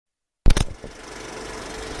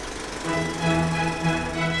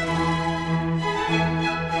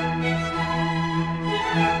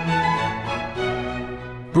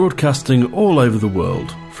Broadcasting all over the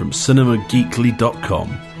world from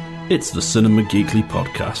cinemageekly.com, it's the Cinema Geekly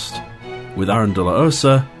Podcast with Aaron De La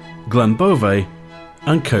Osa, Glenn Bove,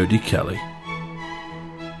 and Cody Kelly.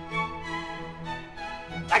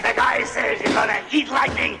 Like the guy says, you're gonna eat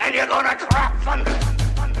lightning and you're gonna crap thunder.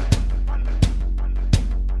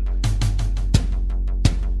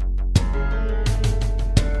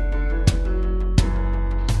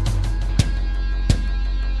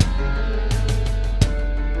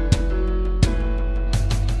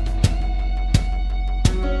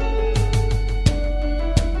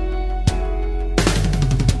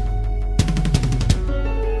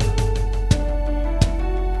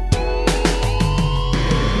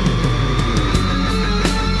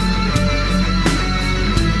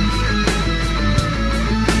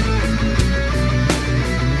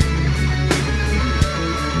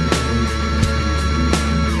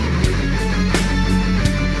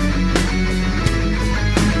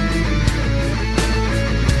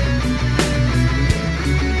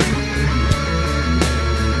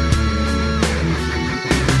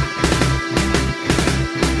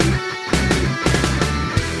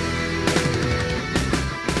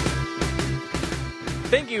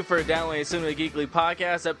 For downloading Cinema Geekly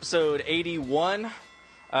Podcast, episode 81.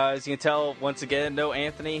 As you can tell, once again, no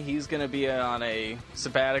Anthony. He's going to be on a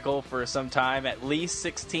sabbatical for some time, at least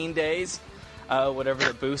 16 days, whatever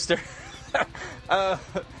the booster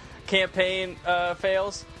campaign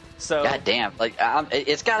fails. So, God damn, like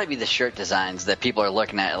it's got to be the shirt designs that people are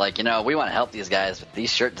looking at. Like, you know, we want to help these guys, but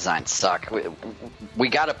these shirt designs suck. We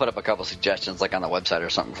got to put up a couple suggestions, like on the website or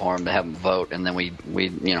something, for them to have them vote, and then we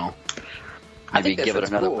you know. Maybe give it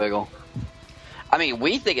another wiggle. I mean,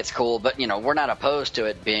 we think it's cool, but, you know, we're not opposed to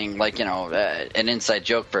it being, like, you know, an inside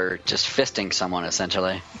joke for just fisting someone,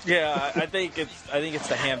 essentially. Yeah, I think it's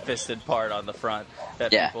the ham-fisted part on the front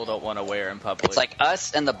that people don't want to wear in public. It's like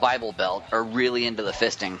us and the Bible Belt are really into the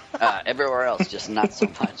fisting. Everywhere else, just not so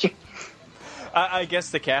much. I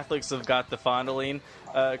guess the Catholics have got the fondling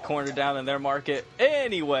cornered down in their market.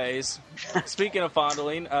 Anyways, speaking of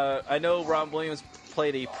fondling, I know Ron Williams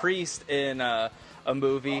played a priest in a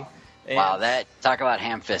movie. And wow, talk about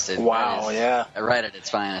ham-fisted. Wow, yeah. Right at its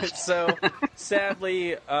finest. So,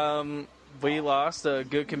 sadly, we lost a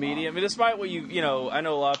good comedian. I mean, despite what you know, I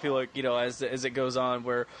know a lot of people, you know, as it goes on,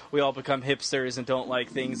 where we all become hipsters and don't like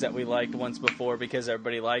things that we liked once before because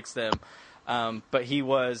everybody likes them. But he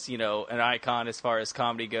was, you know, an icon as far as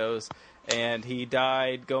comedy goes. And he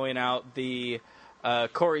died going out the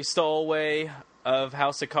Corey Stoll way of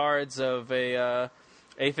House of Cards, of a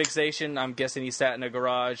fixation. I'm guessing he sat in a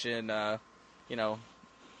garage and, you know,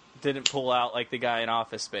 didn't pull out like the guy in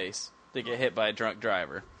Office Space to get hit by a drunk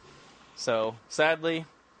driver. So, sadly,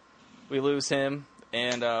 we lose him.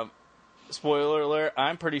 And, spoiler alert,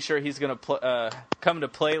 I'm pretty sure he's going to come to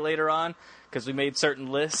play later on, because we made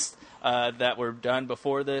certain lists that were done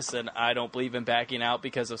before this, and I don't believe in backing out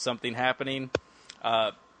because of something happening.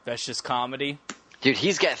 That's just comedy. Dude,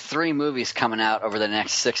 he's got 3 movies coming out over the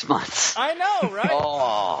next 6 months. I know, right?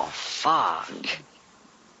 Oh, fuck.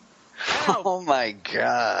 Oh, my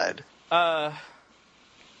God.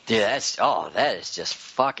 Dude, that is just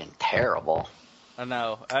fucking terrible. I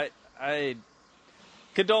know. I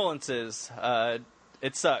condolences.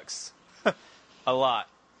 It sucks. A lot.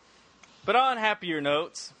 But on happier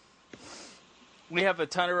notes, we have a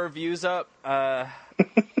ton of reviews up on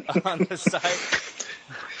the site.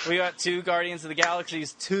 We got 2 Guardians of the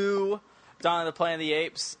Galaxies, 2 Dawn of the Planet of the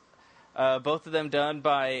Apes, both of them done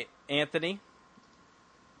by Anthony.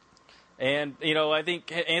 And, you know, I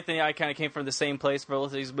think Anthony and I kind of came from the same place for both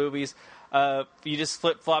of these movies. You just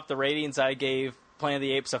flip-flop the ratings. I gave Planet of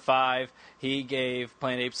the Apes a 5. He gave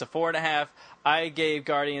Planet of the Apes a 4.5. I gave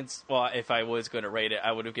Guardians, well, if I was going to rate it,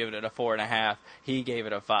 I would have given it a 4.5. He gave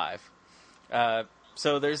it a 5.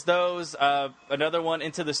 So there's those. Another one,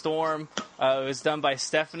 Into the Storm, was done by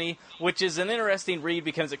Stephanie, which is an interesting read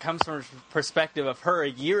because it comes from a perspective of her a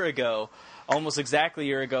year ago, almost exactly a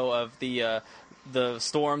year ago, of the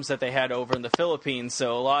storms that they had over in the Philippines.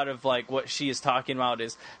 So a lot of like what she is talking about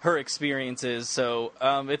is her experiences. So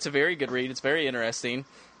it's a very good read. It's very interesting.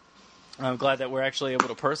 I'm glad that we're actually able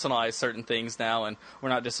to personalize certain things now, and we're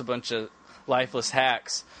not just a bunch of lifeless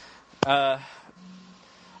hacks.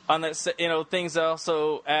 On that, you know, things I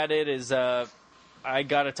also added is I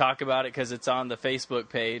got to talk about it because it's on the Facebook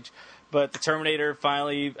page. But the Terminator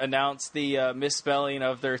finally announced the misspelling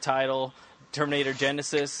of their title, Terminator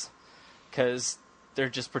Genesis, because they're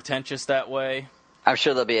just pretentious that way. I'm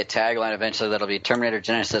sure there'll be a tagline eventually that'll be Terminator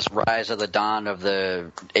Genesis, Rise of the Dawn of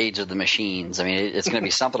the Age of the Machines. I mean, it's going to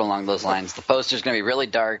be something along those lines. The poster's going to be really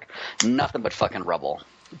dark, nothing but fucking rubble.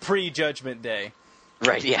 Pre-Judgment Day.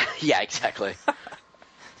 Right, yeah, exactly.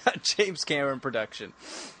 James Cameron production.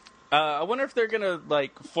 I wonder if they're gonna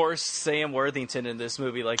like force Sam Worthington in this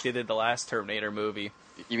movie like they did the last Terminator movie.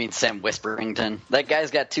 You mean Sam Whisperington? That guy's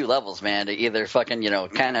got two levels, man. To either fucking,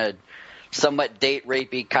 kind of somewhat date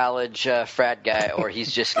rapey college frat guy, or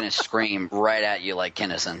he's just gonna scream right at you like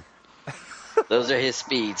Kinnison. Those are his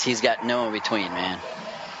speeds. He's got no in between, man.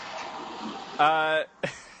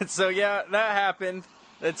 So yeah, that happened.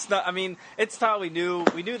 It's not. I mean, it's how we knew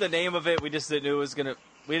the name of it. We just didn't know it was gonna.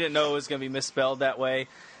 We didn't know it was gonna be misspelled that way.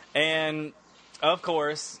 And of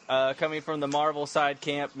course, coming from the Marvel side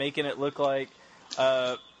camp, making it look like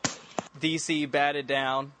DC batted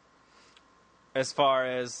down as far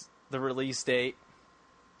as the release date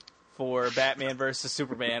for Batman versus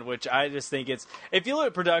Superman, which I just think it's. If you look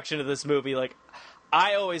at production of this movie, like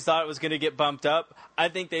I always thought it was going to get bumped up. I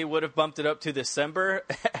think they would have bumped it up to December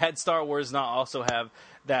had Star Wars not also have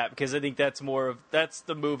that, because I think that's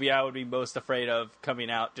the movie I would be most afraid of coming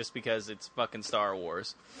out, just because it's fucking Star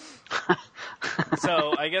Wars.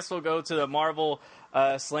 So I guess we'll go to the Marvel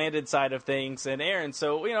slanted side of things. And Aaron,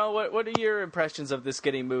 so what are your impressions of this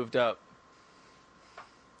getting moved up?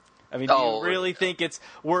 I mean, do you really think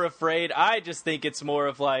we're afraid? I just think it's more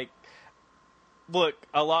of like, look,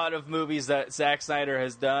 a lot of movies that Zack Snyder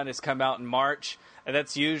has done has come out in March, and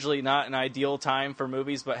that's usually not an ideal time for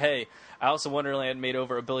movies. But hey, Alice in Wonderland made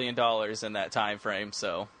over $1 billion in that time frame,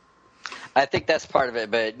 so. I think that's part of it,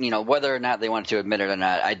 but whether or not they want to admit it or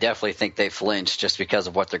not, I definitely think they flinched just because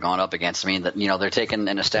of what they're going up against. I mean, that they're taking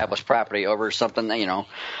an established property over something that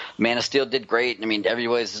Man of Steel did great. I mean,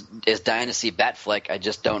 everybody is dying to see Batfleck. I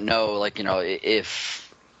just don't know,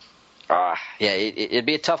 if it'd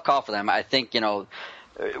be a tough call for them. I think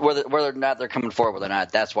whether or not they're coming forward or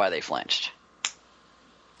not, that's why they flinched.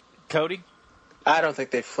 Cody? I don't think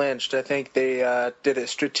they flinched. I think they did it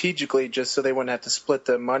strategically just so they wouldn't have to split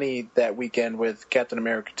the money that weekend with Captain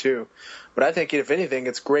America 2. But I think, if anything,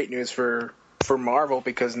 it's great news for Marvel,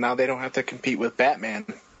 because now they don't have to compete with Batman.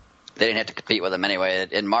 They didn't have to compete with him anyway.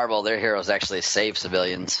 In Marvel, their heroes actually save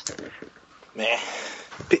civilians. Nah.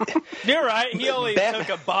 You're right. He only took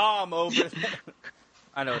a bomb over there.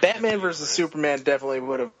 I know. Batman versus Superman definitely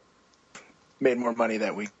would have made more money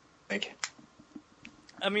that week, I think.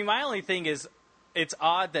 I mean, my only thing is, it's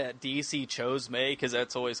odd that DC chose May, because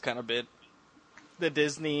that's always kind of been the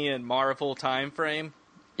Disney and Marvel time frame.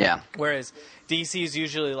 Yeah. Whereas DC is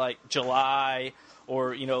usually like July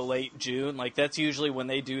or late June. Like that's usually when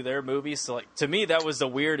they do their movies. So like to me, that was the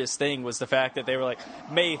weirdest thing, was the fact that they were like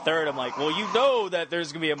May 3rd. I'm like, well, that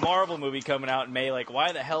there's gonna be a Marvel movie coming out in May. Like,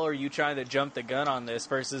 why the hell are you trying to jump the gun on this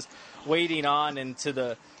versus waiting on into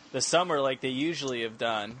the summer like they usually have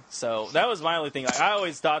done? So that was my only thing. Like, I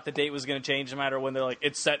always thought the date was going to change no matter when they're like,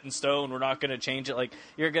 it's set in stone, we're not going to change it. Like,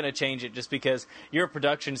 you're going to change it just because your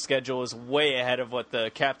production schedule is way ahead of what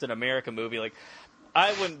the Captain America movie, like,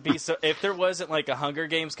 I wouldn't be so, if there wasn't like a Hunger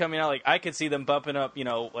Games coming out, like I could see them bumping up,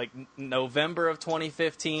 like November of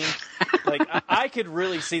 2015. Like I could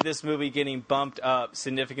really see this movie getting bumped up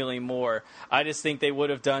significantly more. I just think they would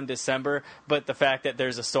have done December, but the fact that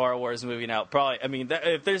there's a Star Wars movie now, probably, I mean,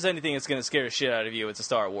 if there's anything that's going to scare the shit out of you, it's a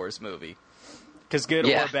Star Wars movie. Because good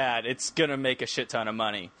or bad, it's going to make a shit ton of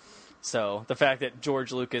money. So the fact that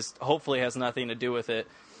George Lucas hopefully has nothing to do with it,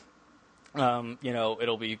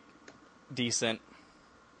 it'll be decent.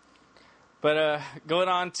 But going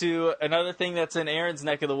on to another thing that's in Aaron's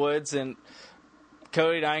neck of the woods, and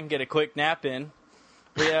Cody and I can get a quick nap in.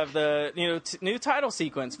 We have the new title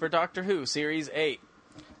sequence for Doctor Who, Series 8,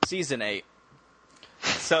 Season 8.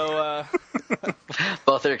 So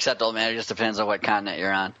both are acceptable, man. It just depends on what continent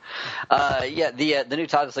you're on. The new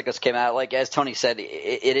title sequence came out. Like as Tony said,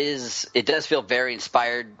 it does feel very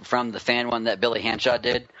inspired from the fan one that Billy Hanshaw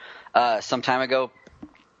did some time ago.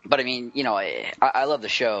 But I mean, I love the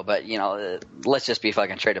show, but let's just be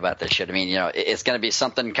fucking straight about this shit. I mean, it's going to be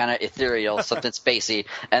something kind of ethereal, something spacey,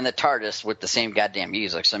 and the TARDIS with the same goddamn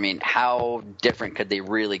music. So I mean, how different could they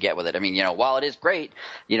really get with it? I mean, while it is great,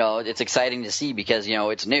 it's exciting to see because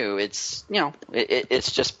it's new. It's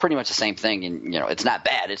it's just pretty much the same thing, and it's not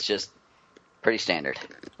bad. It's just pretty standard.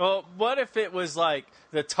 Well, what if it was like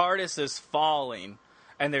the TARDIS is falling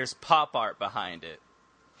and there's pop art behind it?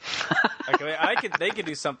 Like, they could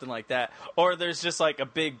do something like that, or there's just like a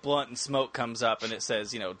big blunt and smoke comes up and it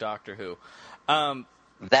says, Doctor Who.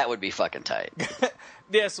 That would be fucking tight.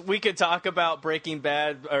 Yes, we could talk about Breaking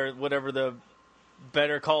Bad or whatever, the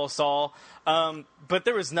Better Call Saul, but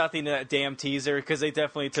there was nothing in that damn teaser because they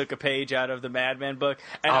definitely took a page out of the Mad Men book.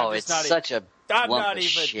 And it's such a lump of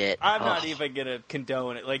shit. I'm not even gonna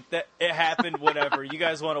condone it. Like that, it happened. Whatever. You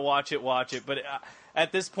guys want to watch it, watch it. But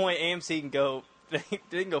at this point, AMC can go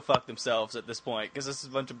they can go fuck themselves at this point, because this is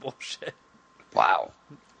a bunch of bullshit. Wow.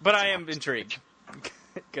 But I am intrigued.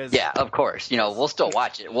 Yeah, of course. We'll still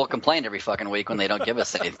watch it. We'll complain every fucking week when they don't give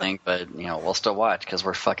us anything, but, we'll still watch because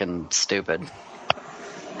we're fucking stupid.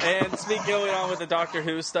 And going on with the Doctor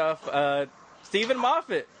Who stuff, Stephen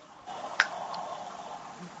Moffat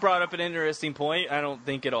brought up an interesting point. I don't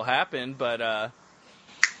think it'll happen, but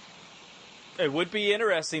it would be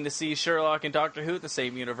interesting to see Sherlock and Doctor Who in the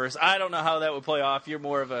same universe. I don't know how that would play off. You're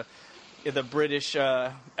more of the British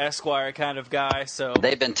Esquire kind of guy, so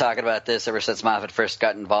they've been talking about this ever since Moffat first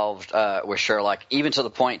got involved with Sherlock, even to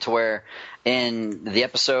the point to where in the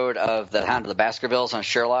episode of The Hound of the Baskervilles on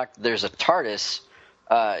Sherlock, there's a TARDIS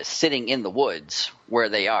sitting in the woods where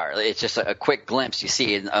they are. It's just a quick glimpse you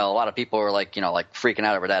see, and a lot of people were like freaking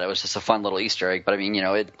out over that. It was just a fun little Easter egg, but I mean,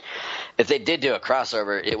 if they did do a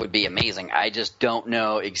crossover, it would be amazing. I just don't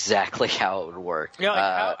know exactly how it would work.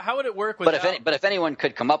 Yeah, how would it work? But if anyone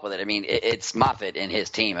could come up with it, I mean, it's Moffat and his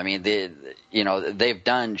team. I mean, they've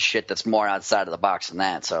done shit that's more outside of the box than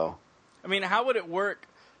that. So, I mean, how would it work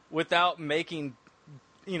without making,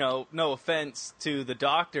 no offense to the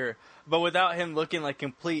Doctor, but without him looking like a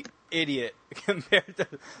complete idiot compared to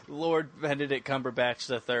Lord Benedict Cumberbatch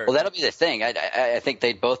III? Well, that'll be the thing. I think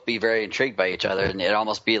they'd both be very intrigued by each other, and it'd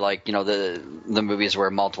almost be like, the movies where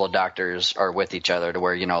multiple doctors are with each other, to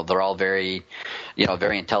where, they're all very,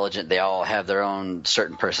 very intelligent. They all have their own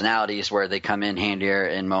certain personalities where they come in handier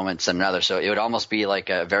in moments than another. So it would almost be like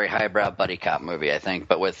a very highbrow buddy cop movie, I think,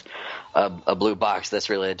 but with a blue box that's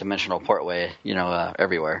really a dimensional portway,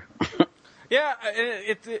 everywhere. Yeah,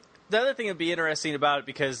 the other thing that'd be interesting about it,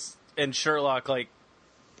 because in Sherlock,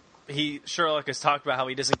 Sherlock has talked about how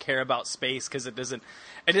he doesn't care about space because it doesn't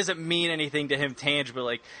mean anything to him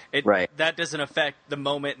tangibly. That doesn't affect the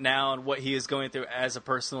moment now and what he is going through as a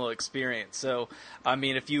personal experience. So, I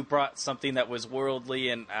mean, if you brought something that was worldly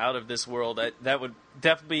and out of this world, that would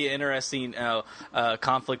definitely be an interesting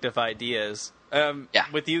conflict of ideas.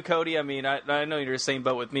 With you, Cody, I mean, I know you're the same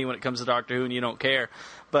boat with me when it comes to Doctor Who and you don't care,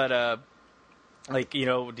 but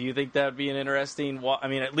do you think that would be an interesting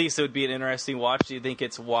at least it would be an interesting watch. Do you think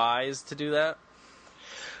it's wise to do that?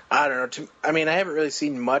 I don't know. I haven't really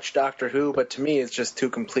seen much Doctor Who, but to me it's just two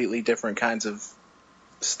completely different kinds of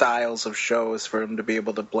styles of shows for them to be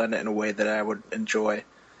able to blend it in a way that I would enjoy.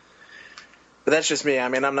 But that's just me. I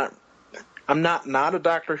mean, I'm not a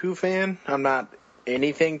Doctor Who fan. I'm not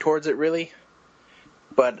anything towards it really.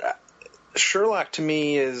 But Sherlock to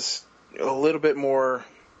me is a little bit more,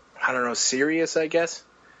 I don't know, serious, I guess.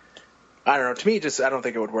 I don't know. To me, I don't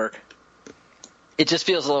think it would work. It just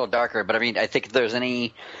feels a little darker, but I mean, I think if there's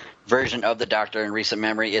any version of the Doctor in recent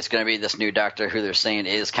memory, it's going to be this new Doctor who they're saying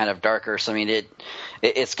is kind of darker. So I mean,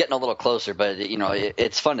 it's getting a little closer, but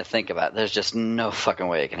it's fun to think about. There's just no fucking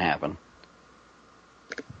way it can happen.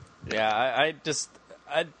 Yeah,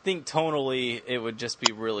 I think tonally it would just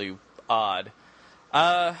be really odd.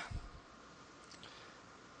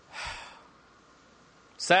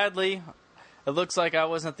 Sadly, it looks like I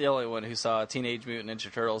wasn't the only one who saw Teenage Mutant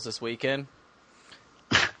Ninja Turtles this weekend.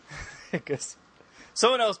 Because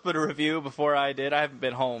someone else put a review before I did. I haven't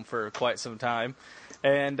been home for quite some time.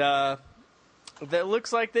 And that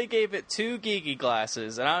looks like they gave it 2 geeky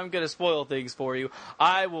glasses. And I'm going to spoil things for you.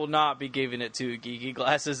 I will not be giving it 2 geeky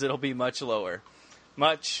glasses. It'll be much lower.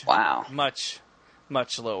 Much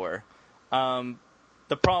lower.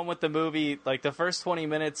 The problem with the movie, the first 20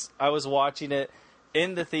 minutes, I was watching it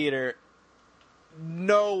in the theater,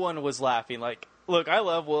 no one was laughing. Look, I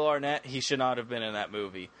love Will Arnett. He should not have been in that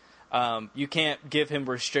movie. You can't give him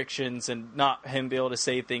restrictions and not him be able to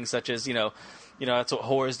say things such as, that's what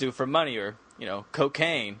whores do for money, or,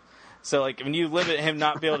 cocaine. So, when you limit him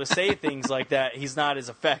not be able to say things like that, he's not as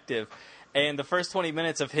effective. And the first 20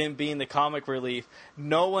 minutes of him being the comic relief,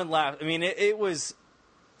 no one laughed. I mean, it was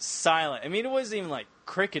silent. I mean, it wasn't even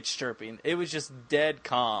crickets chirping. It was just dead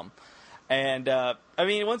calm. And,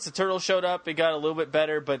 once the turtle showed up, it got a little bit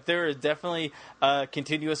better, but there are definitely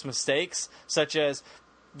continuous mistakes, such as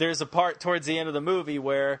there's a part towards the end of the movie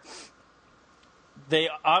where they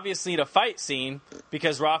obviously need a fight scene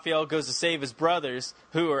because Raphael goes to save his brothers,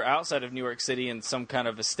 who are outside of New York City in some kind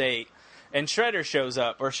of estate, and Shredder shows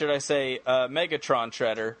up, or should I say Megatron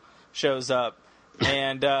Shredder shows up,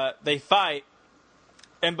 and they fight.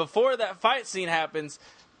 And before that fight scene happens,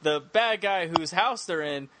 the bad guy whose house they're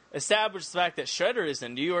in established the fact that Shredder is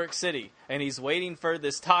in New York City, and he's waiting for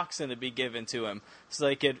this toxin to be given to him so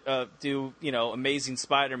they could do, Amazing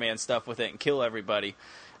Spider-Man stuff with it and kill everybody.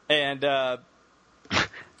 And wow,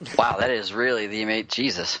 that is really the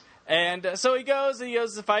Jesus. And so he goes to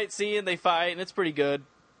the fight scene, and they fight, and it's pretty good.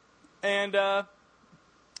 And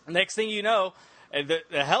next thing you know, And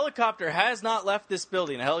the helicopter has not left this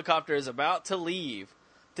building. The helicopter is about to leave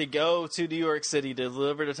to go to New York City to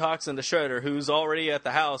deliver the toxin to Shredder, who's already at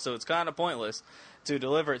the house, so it's kind of pointless to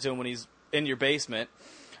deliver it to him when he's in your basement.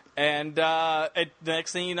 And the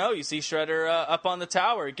next thing you know, you see Shredder up on the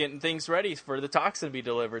tower getting things ready for the toxin to be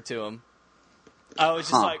delivered to him. I was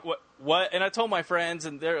just like, what? And I told my friends,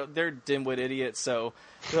 and they're dimwit idiots, so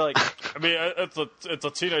they're like, I mean, it's a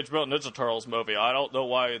Teenage Mutant Ninja Turtles movie. I don't know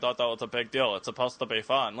why you thought that was a big deal. It's supposed to be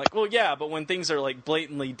fun. Like, well, yeah, but when things are, like,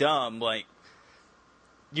 blatantly dumb, like,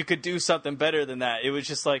 you could do something better than that. It was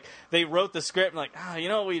just like, they wrote the script and like, you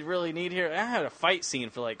know what we really need here? I had a fight scene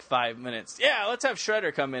for like 5 minutes. Yeah, let's have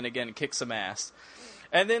Shredder come in again and kick some ass.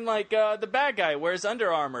 And then like the bad guy wears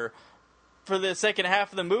Under Armour for the second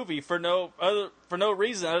half of the movie for no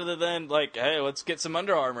reason other than like, hey, let's get some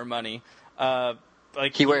Under Armour money.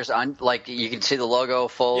 Like he wears like you can see the logo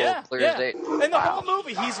full clear as day. And the whole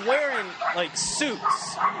movie he's wearing like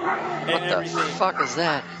suits and what everything. The fuck is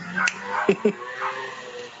that?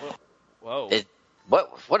 Whoa.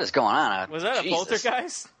 What is going on? Was that Jesus. a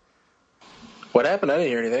poltergeist? What happened? I didn't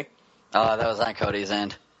hear anything. Oh, that was on Cody's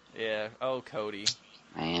end. Yeah. Oh, Cody.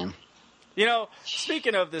 Man. You know,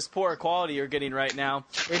 speaking of this poor quality you're getting right now,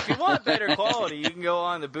 if you want better quality, you can go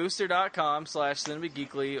on the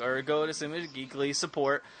booster.com/CinemaGeekly or go to CinemaGeekly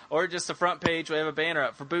support or just the front page. We have a banner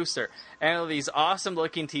up for Booster. And these awesome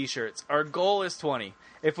looking t-shirts. Our goal is 20.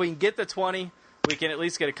 If we can get the 20, we can at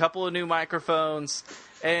least get a couple of new microphones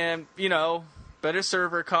and, you know, better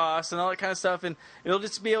server costs and all that kind of stuff, and it'll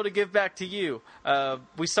just be able to give back to you.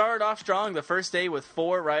 We started off strong the first day with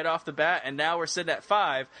 4 right off the bat, and now we're sitting at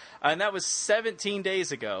 5, and that was 17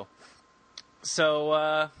 days ago.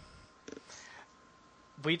 So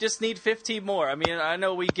we just need 15 more. I mean, I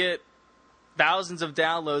know we get thousands of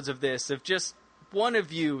downloads of this. If just one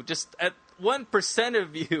of you, just at 1%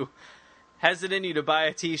 of you, has it in you to buy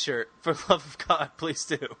a t-shirt, for the love of God, please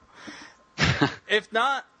do. If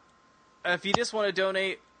not, if you just want to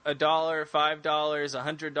donate $1,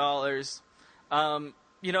 $5, $100,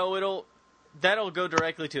 you know, that'll go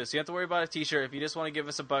directly to us. You don't have to worry about a t-shirt. If you just want to give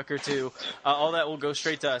us $1 or $2, all that will go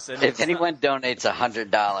straight to us. And if anyone donates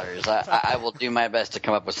 $100, I will do my best to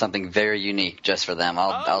come up with something very unique just for them.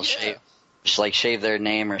 I'll shave their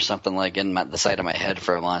name or something like in the side of my head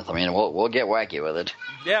for a month. I mean, we'll get wacky with it.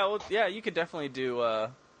 Yeah, well, yeah, you could definitely do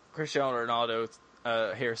Cristiano Ronaldo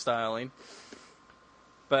hairstyling.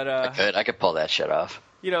 But I could pull that shit off.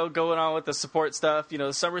 You know, going on with the support stuff, you know,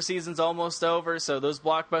 the summer season's almost over, so those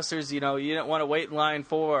blockbusters, you know, you didn't want to wait in line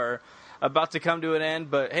for are about to come to an end.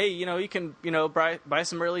 But hey, you know, you can, you know, buy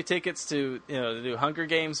some early tickets to, you know, the new Hunger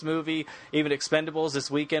Games movie, even Expendables this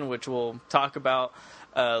weekend, which we'll talk about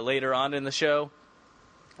later on in the show.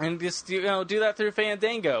 And just, you know, do that through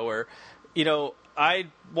Fandango, or, you know, I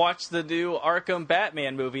watched the new Arkham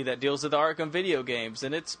Batman movie that deals with the Arkham video games,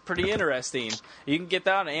 and it's pretty interesting. You can get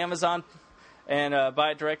that on Amazon and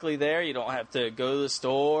buy it directly there. You don't have to go to the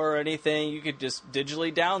store or anything. You could just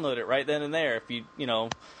digitally download it right then and there if you know,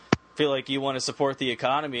 feel like you want to support the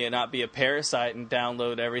economy and not be a parasite and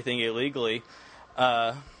download everything illegally,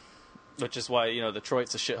 which is why, you know,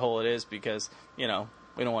 Detroit's a shithole it is, because, you know,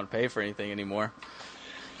 we don't want to pay for anything anymore.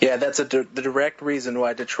 Yeah, that's the direct reason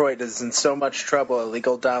why Detroit is in so much trouble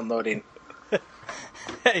illegal downloading.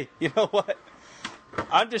 Hey, you know what?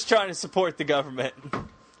 I'm just trying to support the government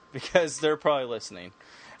because they're probably listening.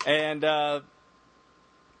 And,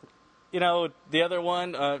 you know, the other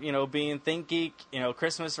one, you know, being Think Geek, you know,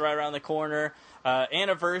 Christmas right around the corner.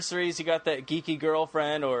 Anniversaries, you got that geeky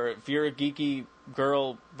girlfriend, or if you're a geeky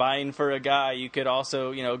girl vying for a guy, you could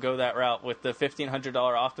also, you know, go that route with the $1,500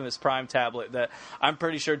 Optimus Prime tablet that I'm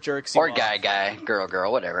pretty sure jerks you or off. guy,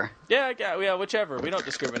 girl, whatever. Yeah, whichever. We don't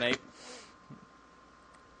discriminate.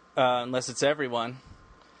 Unless it's everyone.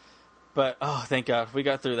 But, oh, thank God, we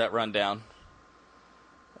got through that rundown.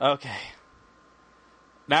 Okay.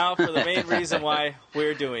 Now for the main reason why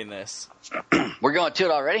we're doing this. We're going to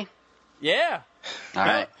it already? Yeah. All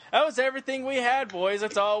right. That was everything we had, boys.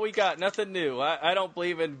 That's all we got. Nothing new. I don't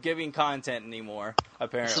believe in giving content anymore,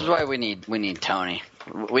 apparently. This is why we need Tony.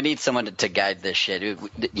 We need someone to guide this shit.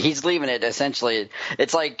 He's leaving it, essentially.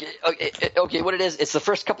 It's like, okay, what it is, it's the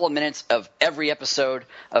first couple of minutes of every episode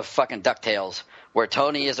of fucking DuckTales, where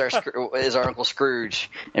Tony is our Uncle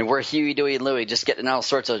Scrooge, and we're Huey, Dewey, and Louie just getting all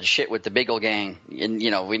sorts of shit with the Beagle Gang. And,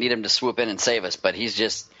 you know, we need him to swoop in and save us, but he's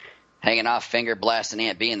just hanging off, finger blasting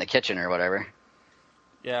Aunt Bee in the kitchen or whatever.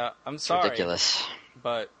 Yeah, I'm sorry. Ridiculous.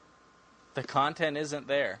 But the content isn't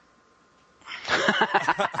there.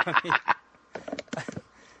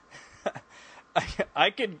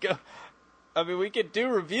 I could go. I mean, we could do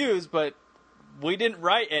reviews, but we didn't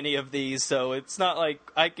write any of these, so it's not like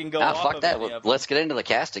I can go off fuck of that. any of them. Let's get into the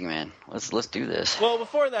casting, man. Let's do this. Well,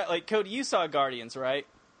 before that, like, Cody, you saw Guardians, right?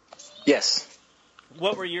 Yes.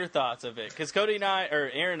 What were your thoughts of it? Because Cody and I, or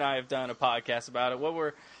Aaron and I, have done a podcast about it. What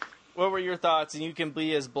were your thoughts? And you can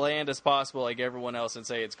be as bland as possible, like everyone else, and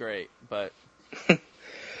say it's great. But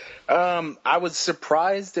I was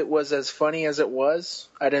surprised it was as funny as it was.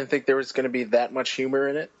 I didn't think there was going to be that much humor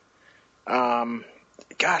in it.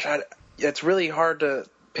 It's really hard to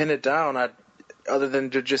pin it down. Other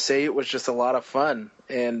than to just say it was just a lot of fun,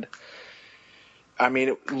 and I mean,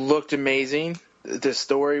 it looked amazing. The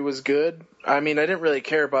story was good. I mean, I didn't really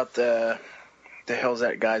care about the hell's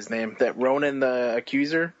that guy's name? That Ronan the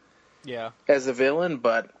Accuser? Yeah. As the villain,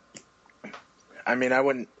 but I mean, I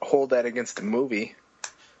wouldn't hold that against the movie.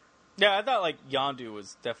 Yeah, I thought, like, Yondu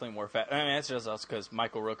was definitely more fat. I mean, that's just also because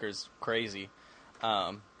Michael Rooker's crazy.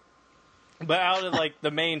 But out of, like, the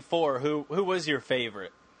main four, who was your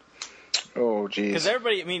favorite? Oh, geez. Because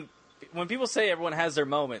everybody, I mean, when people say everyone has their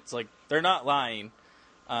moments, like, they're not lying.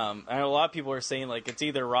 I know a lot of people are saying, like, it's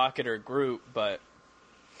either Rocket or Groot, but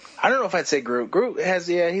I don't know if I'd say Groot. Groot has,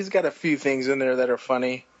 he's got a few things in there that are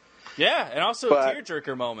funny. Yeah, and also a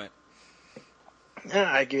tearjerker moment. Yeah,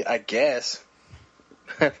 I guess.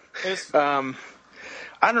 I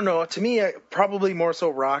don't know. To me, probably more so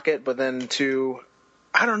Rocket, but then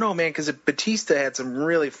I don't know, man, because Batista had some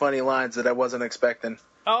really funny lines that I wasn't expecting.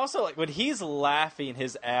 Also, like, when he's laughing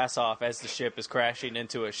his ass off as the ship is crashing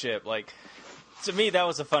into a ship, like, to me, that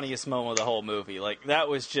was the funniest moment of the whole movie. Like, that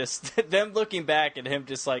was just them looking back at him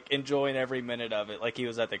just, like, enjoying every minute of it, like he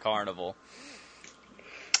was at the carnival.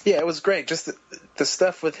 Yeah, it was great. Just the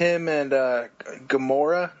stuff with him and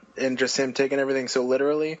Gamora, and just him taking everything so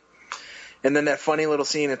literally. And then that funny little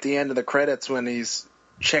scene at the end of the credits when he's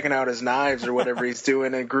checking out his knives or whatever he's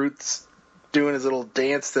doing, and Groot's doing his little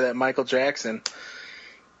dance to that Michael Jackson.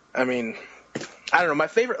 I mean, I don't know. My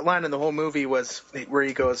favorite line in the whole movie was where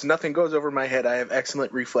he goes, "Nothing goes over my head. I have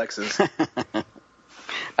excellent reflexes."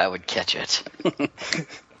 I would catch it.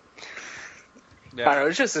 Yeah. I don't know.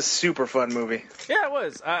 It's just a super fun movie. Yeah, it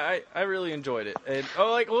was. I really enjoyed it. And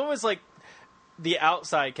what was, like, the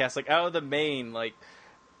outside cast, like, out of the main, like,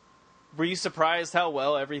 were you surprised how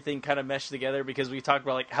well everything kind of meshed together? Because we talked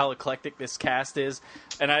about, like, how eclectic this cast is,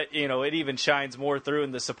 and it even shines more through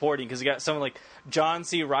in the supporting, because you got someone like John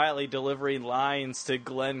C. Reilly delivering lines to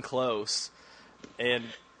Glenn Close, and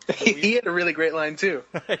he had a really great line too.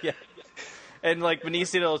 Yeah, and like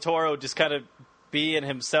Benicio del Toro just kind of being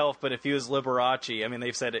himself, but if he was Liberace, I mean,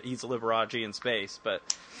 they've said he's Liberace in space, but.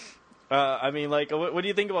 I mean, like, what do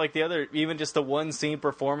you think of, like, the other, even just the one scene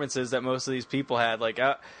performances that most of these people had? Like,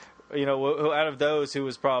 out of those, who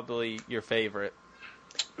was probably your favorite?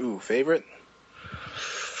 Ooh, favorite?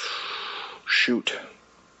 Shoot.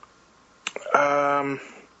 I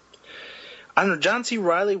don't know. John C.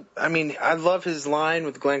 Reilly, I mean, I love his line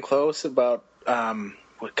with Glenn Close about,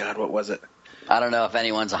 what was it? I don't know if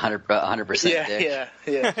anyone's 100% dick.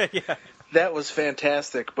 Yeah. Yeah. That was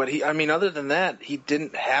fantastic. But other than that, he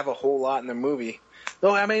didn't have a whole lot in the movie.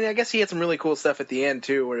 Though, I mean, I guess he had some really cool stuff at the end,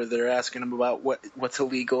 too, where they're asking him about what's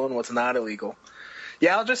illegal and what's not illegal.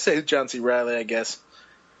 Yeah, I'll just say John C. Reilly, I guess.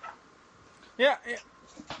 Yeah.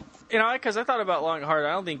 Because I thought about long and hard.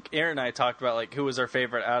 I don't think Aaron and I talked about, like, who was our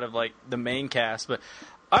favorite out of, like, the main cast. But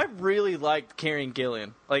I really liked Karen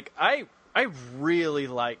Gillan. Like, I really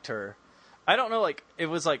liked her. I don't know, like, it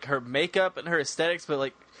was, like, her makeup and her aesthetics, but,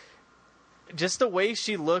 like, just the way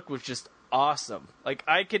she looked was just awesome. Like,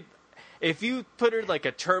 if you put her like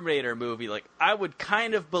a Terminator movie, like, I would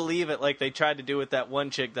kind of believe it, like they tried to do with that one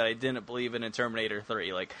chick that I didn't believe in Terminator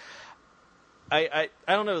 3. Like, I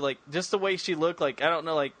don't know, like, just the way she looked, like, I don't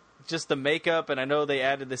know, like, just the makeup, and I know they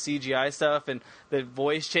added the CGI stuff and the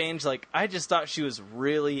voice change. Like, I just thought she was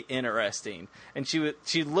really interesting, and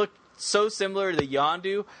she looked so similar to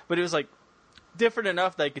Yondu, but it was like different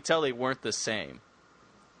enough that I could tell they weren't the same.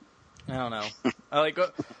 I don't know.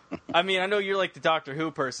 I know you're like the Doctor Who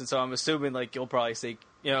person, so I'm assuming like you'll probably say,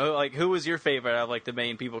 like, who was your favorite out of like the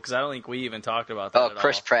main people? Because I don't think we even talked about that. Oh,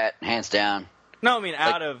 Chris Pratt, hands down. No, I mean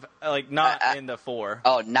out of like not in the four.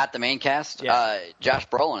 Oh, not the main cast. Yeah. Josh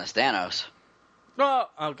Brolin as Thanos. Well,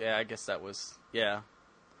 okay, I guess that was yeah.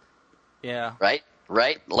 Right.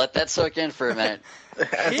 Let that soak in for a minute.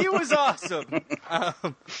 He was awesome.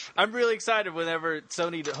 I'm really excited whenever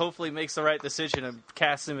Sony hopefully makes the right decision and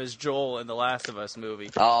casts him as Joel in the Last of Us movie.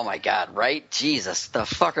 Oh my God! Right? Jesus, the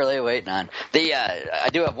fuck are they waiting on? I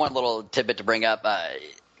do have one little tidbit to bring up.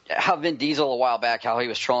 How Vin Diesel a while back, how he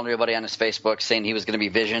was trolling everybody on his Facebook saying he was going to be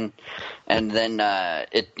Vision, and then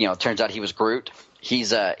it turns out he was Groot.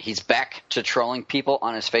 He's back to trolling people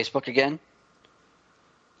on his Facebook again.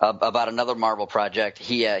 about another Marvel project.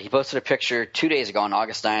 He posted a picture 2 days ago on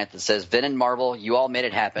August 9th that says, "Vin and Marvel, you all made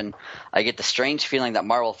it happen. I get the strange feeling that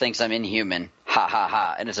Marvel thinks I'm inhuman. Ha ha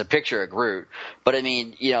ha." And it's a picture of Groot. But I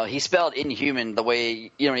mean, he spelled inhuman the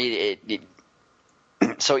way,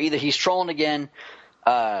 so either he's trolling again,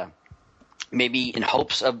 maybe in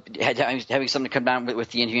hopes of having something come down with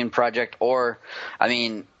the Inhuman project, or, I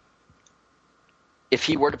mean, if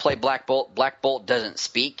he were to play Black Bolt doesn't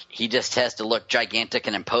speak. He just has to look gigantic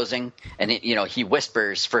and imposing, and he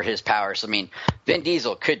whispers for his powers. I mean, Vin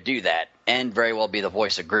Diesel could do that and very well be the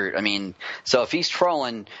voice of Groot. I mean, so if he's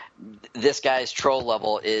trolling, this guy's troll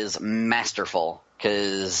level is masterful,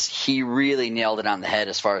 because he really nailed it on the head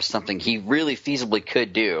as far as something he really feasibly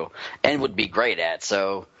could do and would be great at.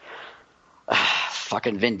 So,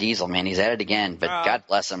 fucking Vin Diesel, man, he's at it again. But God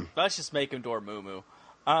bless him. Let's just make him Dormammu.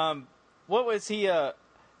 What was he?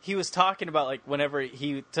 He was talking about, like, whenever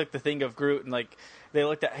he took the thing of Groot, and like he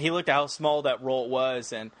looked at how small that role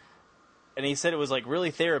was, and he said it was like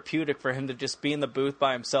really therapeutic for him to just be in the booth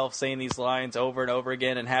by himself, saying these lines over and over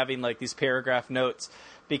again, and having like these paragraph notes,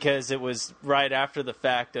 because it was right after the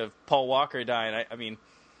fact of Paul Walker dying. I mean,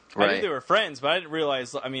 right. I knew they were friends, but I didn't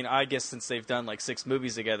realize. I mean, I guess since they've done like 6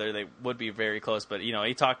 movies together, they would be very close. But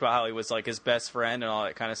he talked about how he was like his best friend and all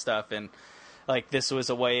that kind of stuff, and like this was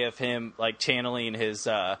a way of him like channeling his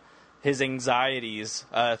anxieties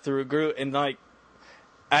through Groot. And like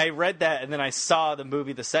I read that, and then I saw the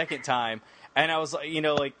movie the second time, and I was like,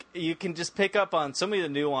 like you can just pick up on so many of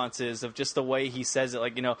the nuances of just the way he says it.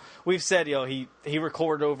 Like, we've said, he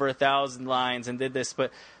recorded over 1,000 lines and did this,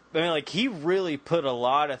 but I mean, like, he really put a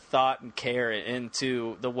lot of thought and care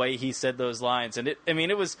into the way he said those lines. And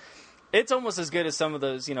it's almost as good as some of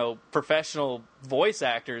those, professional voice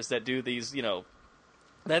actors that do these,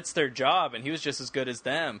 that's their job. And he was just as good as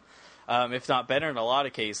them, if not better in a lot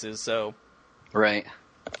of cases. So, right.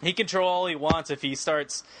 He can troll all he wants if he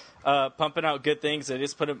starts pumping out good things. They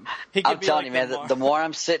just put him. I'm telling you, man. The more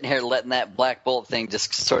I'm sitting here letting that Black Bolt thing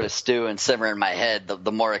just sort of stew and simmer in my head,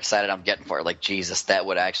 the more excited I'm getting for it. Like, Jesus, that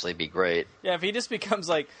would actually be great. Yeah, if he just becomes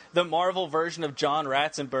like the Marvel version of John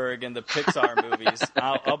Ratzenberg in the Pixar movies,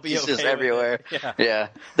 I'll be He's okay. Just everywhere. With it. Yeah,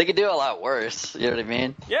 they could do a lot worse. You know what I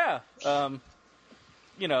mean? Yeah. Yeah,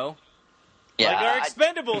 like our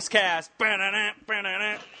Expendables cast.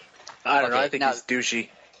 I don't know. I think he's douchey.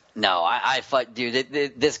 No, I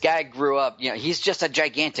dude, this guy grew up, he's just a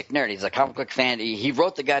gigantic nerd. He's a comic book fan. He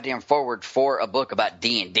wrote the goddamn foreword for a book about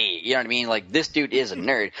D&D. You know what I mean? Like, this dude is a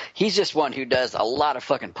nerd. He's just one who does a lot of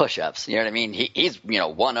fucking push-ups. You know what I mean? He's,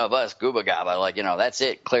 one of us, Gooba Gaba. Like, that's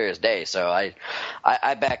it, clear as day. So I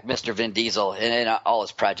back Mr. Vin Diesel in all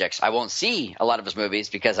his projects. I won't see a lot of his movies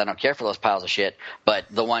because I don't care for those piles of shit, but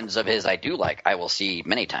the ones of his I do like, I will see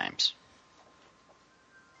many times.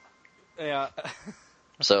 Yeah.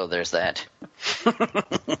 So there's that.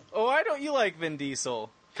 Oh, why don't you like Vin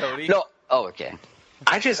Diesel, Cody? No. Oh, okay.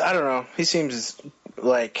 I don't know. He seems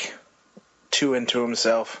like too into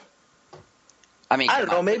himself. I mean, I don't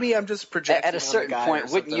know. Maybe I'm just projecting. At a certain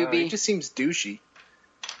point, wouldn't you be? He just seems douchey.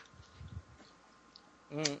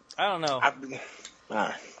 I don't know.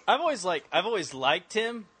 I've always liked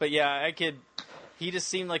him, but yeah, he just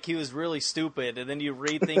seemed like he was really stupid, and then you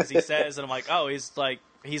read things he says, and I'm like, oh,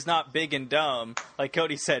 he's not big and dumb. Like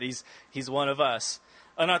Cody said, he's one of us.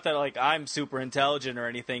 Not that like I'm super intelligent or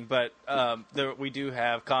anything, but we do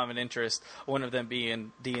have common interest. One of them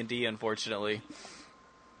being D&D, unfortunately.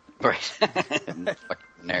 Right.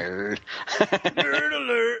 Nerd. Nerd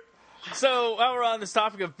alert. So while we're on this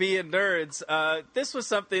topic of being nerds, this was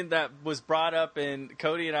something that was brought up in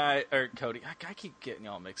Cody, I keep getting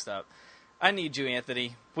y'all mixed up. I need you,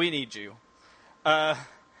 Anthony. We need you.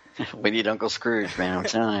 We need Uncle Scrooge, man. I'm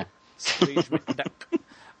telling you. Scrooge McDuck.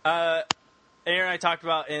 Aaron and I talked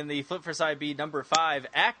about in the Flip for Side B number 5,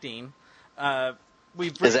 acting.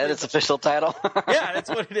 Is that its official title? Yeah, that's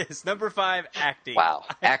what it is. Number 5, acting. Wow,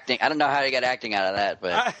 acting. I don't know how you got acting out of that,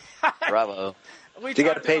 but bravo. Do you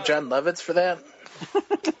got to pay John Lovitz for that?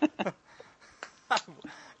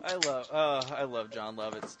 I love John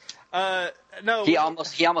Lovitz. No, he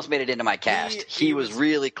almost made it into my cast. He was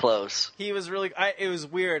really close. He was really. It was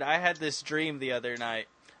weird. I had this dream the other night,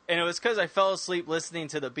 and it was because I fell asleep listening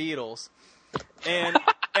to the Beatles, and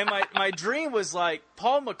my dream was like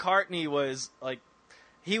Paul McCartney was like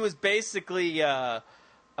he was basically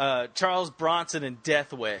Charles Bronson in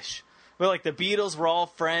Death Wish, where like the Beatles were all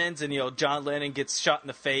friends, and John Lennon gets shot in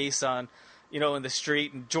the face on in the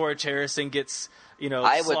street, and George Harrison gets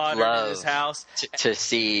I would slaughtered love in his house. to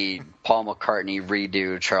see Paul McCartney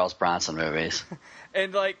redo Charles Bronson movies.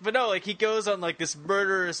 And but no, he goes on this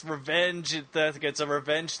murderous revenge. It's a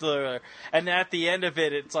revenge thriller, and at the end of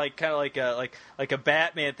it, it's kind of like a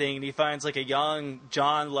Batman thing. And he finds a young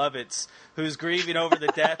John Lovitz who's grieving over the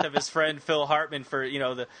death of his friend Phil Hartman for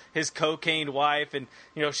his cocaine wife, and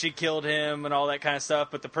she killed him and all that kind of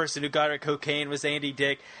stuff. But the person who got her cocaine was Andy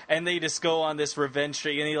Dick, and they just go on this revenge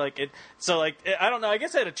streak. And he I don't know. I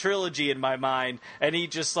guess I had a trilogy in my mind, and he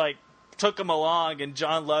just took him along, and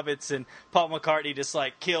John Lovitz and Paul McCartney just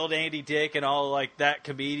killed Andy Dick and all that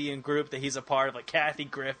comedian group that he's a part of, Kathy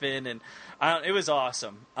Griffin, and it was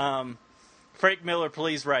awesome. Frank Miller,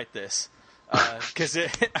 please write this, because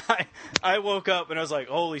I woke up and I was like,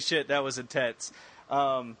 holy shit, that was intense.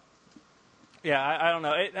 I don't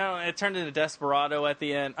know. It turned into Desperado at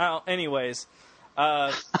the end. Anyways,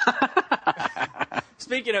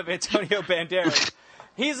 speaking of Antonio Banderas,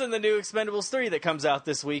 he's in the new Expendables 3 that comes out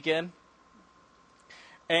this weekend.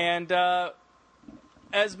 And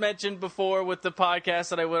as mentioned before with the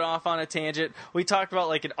podcast that I went off on a tangent, we talked about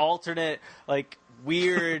an alternate,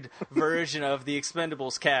 weird version of the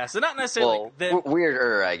Expendables cast. And not necessarily them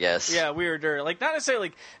weirder, I guess. Yeah, weirder. Not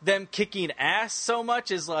necessarily them kicking ass so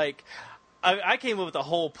much as I came up with a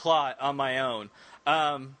whole plot on my own.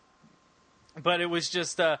 But it was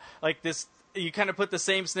just this. You kind of put the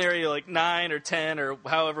same scenario 9 or 10 or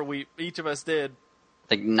however each of us did.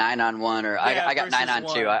 9-on-1, or I got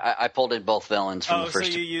 9-on-2. I pulled in both villains from the first.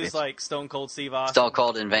 Oh, so you used Stone Cold Steve Austin. Stone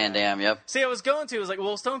Cold and Van Damme. Yep. See, I was going to. It was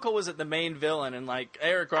well, Stone Cold wasn't the main villain, and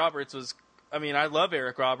Eric Roberts was. I mean, I love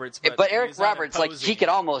Eric Roberts, but Eric Roberts, he could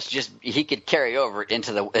almost he could carry over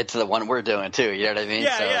into the one we're doing too. You know what I mean?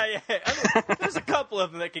 Yeah. I mean, there's a couple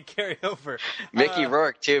of them that could carry over. Mickey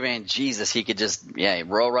Rourke too, man. Jesus, he could just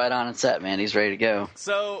roll right on and set, man. He's ready to go.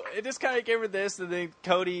 So it just kind of gave her this, and then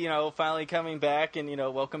Cody, finally coming back, and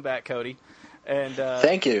welcome back, Cody. And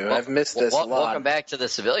thank you. I've missed this a lot. Welcome back to the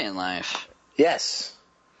civilian life. Yes,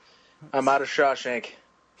 I'm out of Shawshank.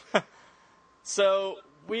 So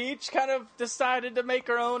we each kind of decided to make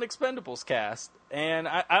our own Expendables cast. And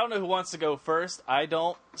I don't know who wants to go first. I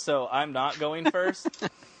don't, so I'm not going first.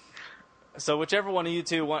 So whichever one of you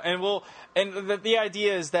two want. And the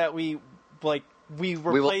idea is that we replace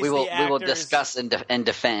the actors. We will discuss and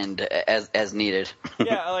defend as needed.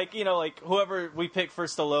 Yeah, whoever we pick for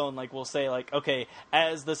Stallone, we'll say, okay,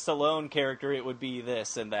 as the Stallone character, it would be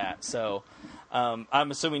this and that. So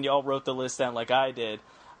I'm assuming y'all wrote the list down like I did.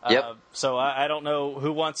 Yep. So I don't know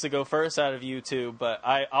who wants to go first out of you two, but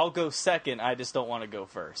I'll go second. I just don't want to go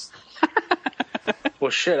first. Well,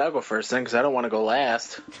 shit, I'll go first then because I don't want to go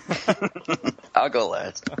last. I'll go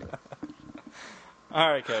last. All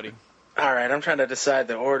right, Cody. All right, I'm trying to decide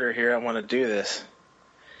the order here I want to do this.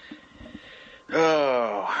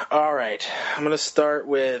 Oh, all right. I'm going to start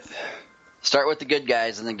with the good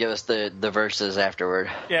guys and then give us the verses afterward.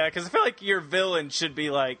 Yeah, because I feel like your villain should be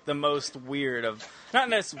the most weird of, not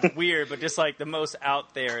necessarily weird, but just the most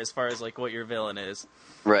out there as far as what your villain is.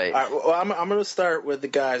 Right. All right, well, I'm going to start with the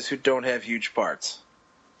guys who don't have huge parts.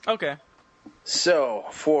 Okay. So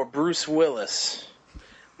for Bruce Willis,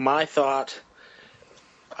 my thought,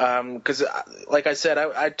 because like I said,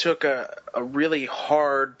 I took a really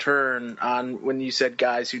hard turn on when you said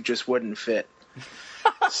guys who just wouldn't fit.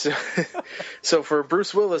 So for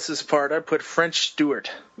Bruce Willis's part, I put French Stewart.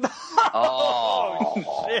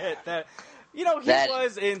 Oh shit! He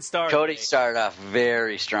was in Stargate. Cody started off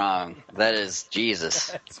very strong. That is Jesus.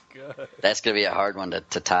 That's good. That's gonna be a hard one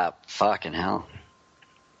to top. Fucking hell.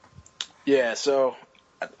 Yeah. So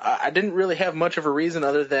I didn't really have much of a reason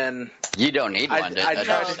other than you don't need one.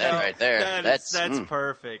 That's right there. That's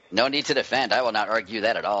perfect. No need to defend. I will not argue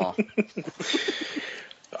that at all.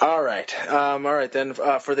 All right. Then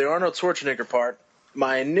for the Arnold Schwarzenegger part,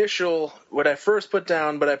 my initial, what I first put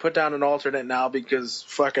down, but I put down an alternate now because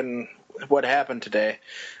fucking what happened today.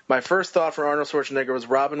 My first thought for Arnold Schwarzenegger was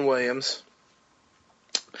Robin Williams.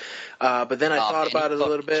 But then I thought about it a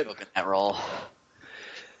little bit. That role.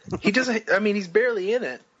 He doesn't, I mean, he's barely in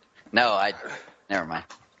it. No, never mind.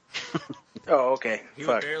 Oh, okay. He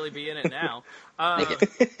would barely be in it now. There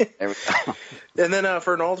we go. And then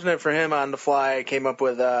for an alternate for him on the fly, I came up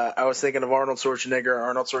with, I was thinking of Arnold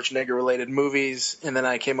Schwarzenegger related movies, and then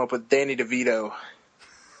I came up with Danny DeVito.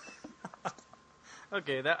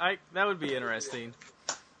 Okay, that would be interesting.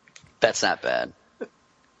 That's not bad.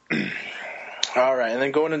 All right, and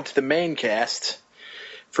then going into the main cast,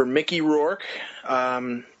 for Mickey Rourke,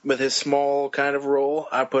 with his small kind of role,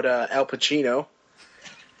 I put Al Pacino.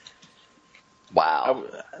 Wow.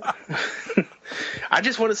 I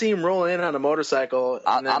just want to see him roll in on a motorcycle.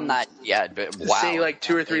 And I'm not. Yeah, but wow. Say like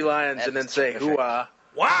 2 or 3 lines and then say "hoo-ah."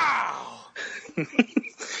 Wow.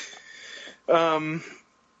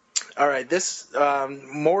 All right, this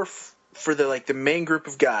more for the main group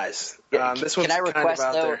of guys. This one's Can I request kind of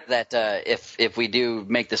out though there. that if we do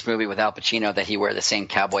make this movie with Al Pacino, that he wear the same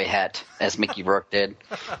cowboy hat as Mickey Rourke did?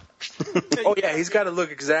 Oh yeah, he's got to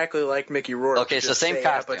look exactly like Mickey Rourke. Okay, so just same say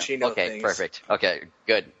Al costume. Pacino Okay, things. perfect. Okay,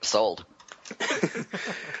 good. Sold.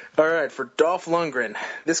 All right, for Dolph Lundgren,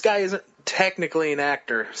 this guy isn't technically an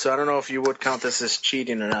actor, so I don't know if you would count this as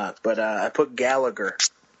cheating or not. But I put Gallagher.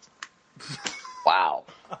 Wow.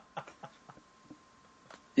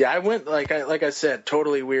 Yeah, I went like I said,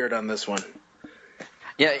 totally weird on this one.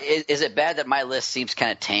 Yeah, is it bad that my list seems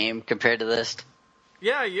kind of tame compared to this?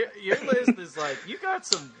 Yeah, your list is like, you got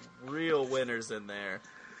some real winners in there.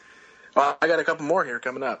 I got a couple more here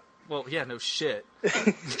coming up. Well, yeah, no shit.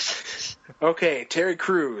 Okay, Terry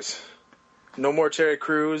Crews. No more Terry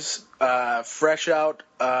Crews. Fresh out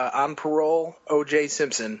on parole, O.J.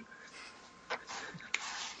 Simpson.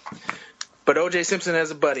 But O.J. Simpson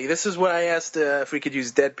has a buddy. This is what I asked if we could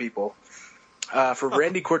use dead people. For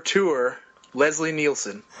Randy Couture, Leslie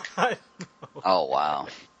Nielsen. Oh, wow.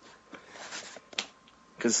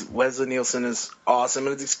 Because Leslie Nielsen is awesome.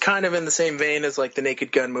 And it's kind of in the same vein as like the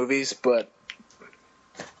Naked Gun movies, but...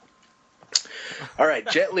 All right,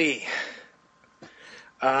 Jet Li.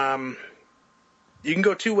 You can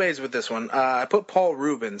go 2 ways with this one. I put Paul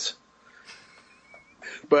Rubens.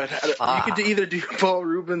 But you could either do Paul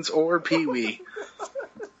Rubens or Pee-wee.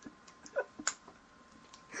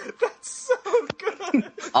 That's so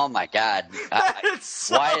good. Oh, my God. That's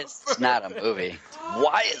so Why is this not a movie?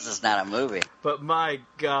 Why is this not a movie? But my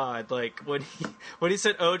God, like when he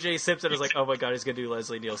said O.J. Simpson, I was like, oh my God, he's gonna do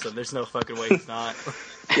Leslie Nielsen. There's no fucking way he's not.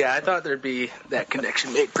 Yeah, I thought there'd be that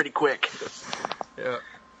connection made pretty quick. Yeah.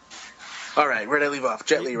 All right, where'd I leave off?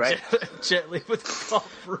 Jet Li, right? Jet Li with Paul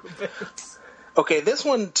Rubens. Okay, this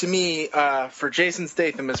one to me for Jason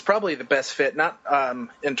Statham is probably the best fit, not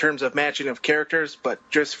in terms of matching of characters, but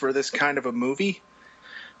just for this kind of a movie.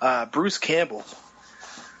 Bruce Campbell.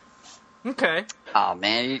 Okay. Oh,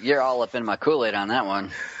 man, you're all up in my Kool-Aid on that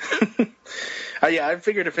one. Yeah, I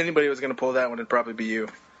figured if anybody was going to pull that one, it'd probably be you.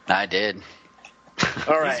 I did.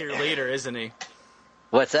 All right. He's your leader, isn't he?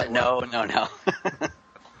 What's that? No.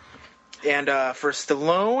 And for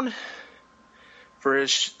Stallone, for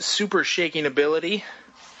his super shaking ability,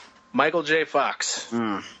 Michael J. Fox.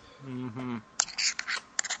 Mm-hmm.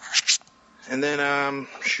 And then,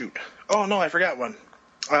 shoot. Oh, no, I forgot one.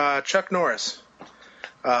 Chuck Norris.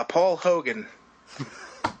 Paul Hogan.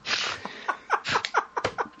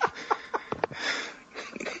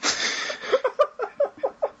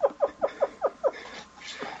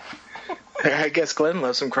 I guess Glenn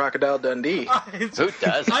loves some Crocodile Dundee. Who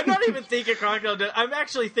does? I'm not even thinking Crocodile Dundee. I'm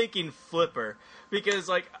actually thinking Flipper. Because,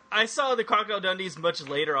 like, I saw the Crocodile Dundees much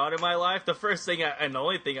later on in my life. The first thing and the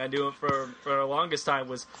only thing I knew for the longest time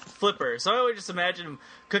was Flipper. So I would just imagine him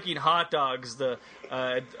cooking hot dogs the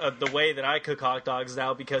way that I cook hot dogs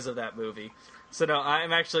now because of that movie. So no,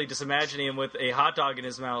 I'm actually just imagining him with a hot dog in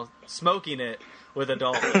his mouth, smoking it with a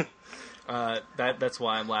dolphin. That's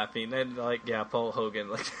why I'm laughing. And, like, yeah, Paul Hogan.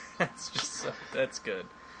 Like, that's good.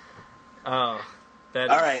 Oh, that is...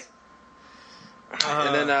 All right.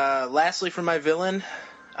 And then lastly for my villain,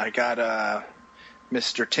 I got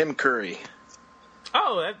Mr. Tim Curry.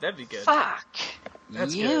 Oh, that'd be good. Fuck.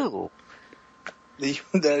 That's you.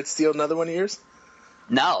 Did I steal another one of yours?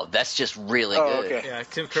 No, that's just really Oh, good. okay. Yeah,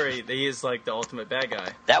 Tim Curry, he is like the ultimate bad guy.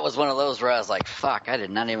 That was one of those where I was like, fuck, I did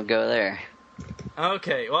not even go there.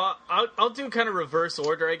 Okay, well, I'll do kind of reverse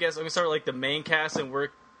order, I guess. I'm going to start with like the main cast and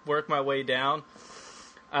work my way down.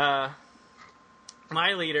 My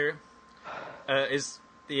leader is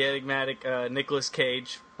the enigmatic Nicolas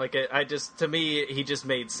Cage. Like, to me, he just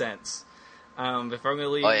made sense. If I'm going to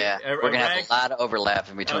leave, Oh, yeah. We're going to have a lot of overlap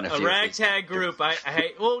in between a few a of these. ragtag group.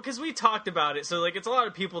 Well, because we talked about it, so like it's a lot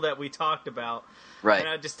of people that we talked about. Right.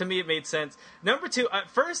 And just to me, it made sense. Number 2,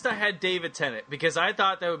 at first I had David Tennant because I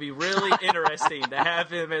thought that would be really interesting to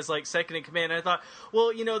have him as like second in command. And I thought,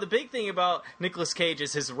 well, the big thing about Nicolas Cage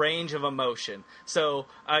is his range of emotion. So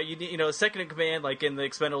second in command, like in the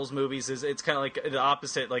Expendables movies, it's kind of like the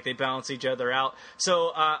opposite. Like they balance each other out.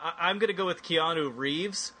 So I'm going to go with Keanu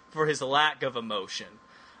Reeves for his lack of emotion.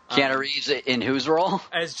 Keanu Reeves in whose role?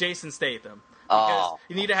 As Jason Statham. Because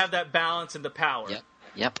you need to have that balance and the power.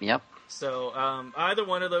 Yep. So either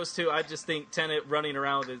one of those two, I just think Tenet running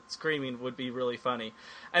around and screaming would be really funny.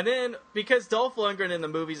 And then because Dolph Lundgren in the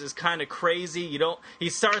movies is kind of crazy, he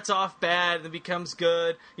starts off bad and then becomes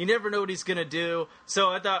good. You never know what he's gonna do. So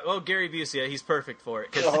I thought, oh, Gary Busey, he's perfect for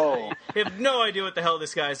it because you have no idea what the hell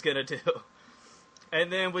this guy's gonna do.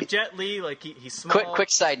 And then with Jet Li, like he's small.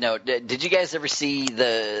 Quick side note: did you guys ever see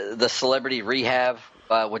the Celebrity Rehab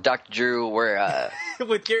with Dr. Drew, where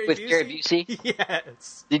with Gary Busey?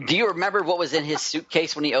 Yes. Do you remember what was in his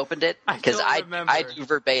suitcase when he opened it? Because I do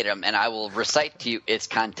verbatim, and I will recite to you its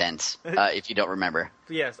contents if you don't remember.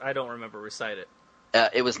 Yes, I don't remember. Recite it.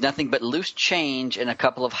 It was nothing but loose change and a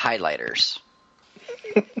couple of highlighters.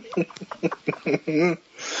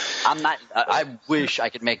 I wish I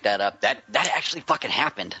could make that up. That actually fucking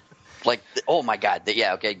happened. Like, oh my god.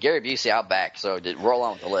 Yeah, okay. Gary Busey out back. So roll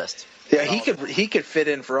on with the list. Yeah, he could fit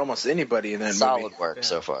in for almost anybody in that movie. Solid work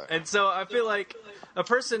so far. And so I feel like a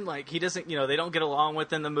person like he doesn't, they don't get along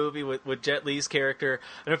within the movie with Jet Li's character,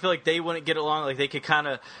 and I feel like they wouldn't get along. Like they could kind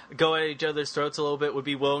of go at each other's throats a little bit. Would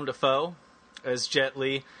be Willem Dafoe as Jet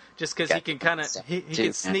Li, just because he can kind of he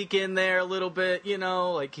can sneak in there a little bit,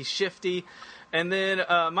 like he's shifty. And then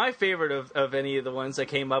my favorite of any of the ones I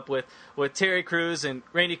came up with Terry Crews and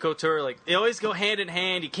Randy Couture, like they always go hand in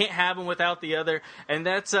hand. You can't have them without the other, and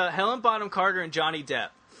that's Helen Bonham Carter and Johnny Depp.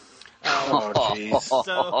 Oh, jeez.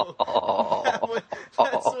 So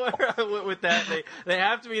that's where I went with that. They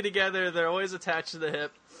have to be together. They're always attached to the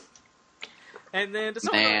hip. And then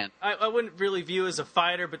I wouldn't really view as a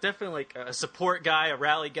fighter, but definitely like a support guy, a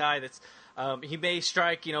rally guy. That's he may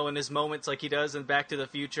strike, in his moments like he does in Back to the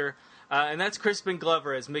Future. And that's Crispin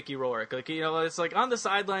Glover as Mickey Rourke. Like, it's like on the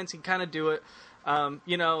sidelines, he can kind of do it,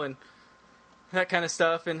 and that kind of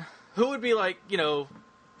stuff. And who would be like,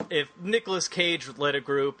 if Nicolas Cage led a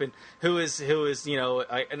group, and who is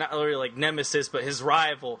not really like nemesis, but his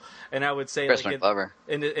rival. And I would say Crispin Glover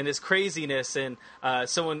in his craziness, and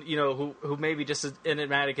someone who maybe just as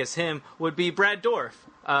enigmatic as him would be Brad Dourif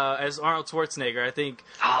as Arnold Schwarzenegger. I think.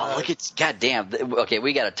 Oh, look at goddamn! Okay,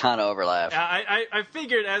 we got a ton of overlap. I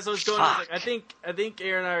figured as I was going, I was like, I think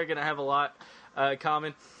Aaron and I are going to have a lot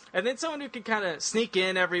common. And then someone who can kind of sneak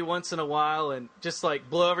in every once in a while and just like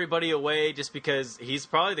blow everybody away just because he's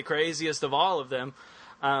probably the craziest of all of them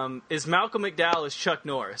is Malcolm McDowell as Chuck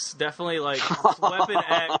Norris. Definitely like Weapon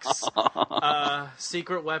X,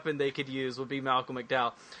 secret weapon they could use would be Malcolm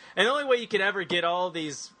McDowell. And the only way you could ever get all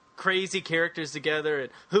these crazy characters together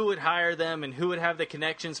and who would hire them and who would have the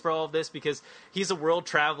connections for all of this, because he's a world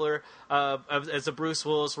traveler as a Bruce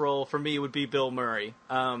Willis role for me would be Bill Murray.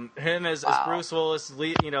 Him as Bruce Willis,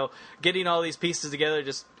 getting all these pieces together,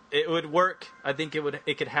 just it would work. I think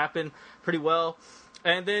it could happen pretty well.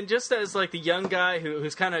 And then just as like the young guy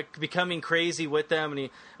who's kind of becoming crazy with them, and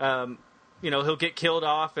he he'll get killed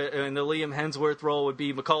off, and the Liam Hemsworth role would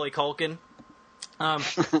be Macaulay Culkin.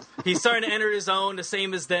 He's starting to enter his own, the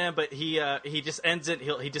same as them, but he just ends it.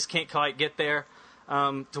 He just can't quite get there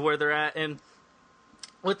to where they're at. And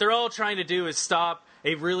what they're all trying to do is stop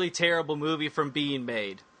a really terrible movie from being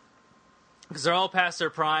made, because they're all past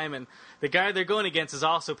their prime, and the guy they're going against is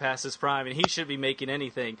also past his prime, and he shouldn't be making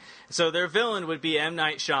anything. So their villain would be M.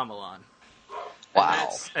 Night Shyamalan.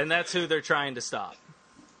 Wow. And that's who they're trying to stop.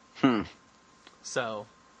 So...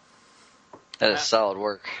 that is solid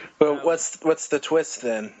work. Well, what's the twist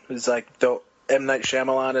then? It's like M. Night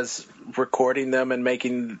Shyamalan is recording them and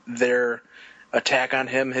making their attack on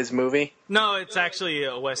him his movie? No, it's actually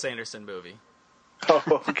a Wes Anderson movie.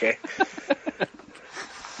 Oh, okay.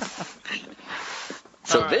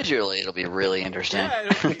 So visually, it'll be really interesting. Yeah,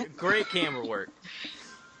 it'll be great camera work.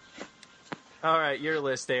 All right, your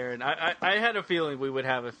list, Aaron. I had a feeling we would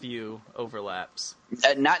have a few overlaps.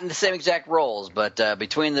 Not in the same exact roles, but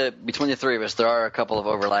between the three of us, there are a couple of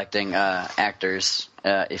overlapping actors,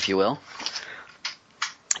 if you will.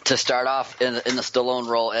 To start off in the Stallone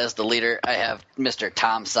role as the leader, I have Mr.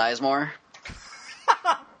 Tom Sizemore.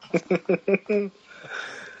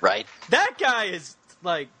 Right? That guy is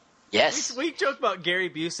like... Yes. We joke about Gary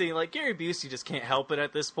Busey. Like, Gary Busey just can't help it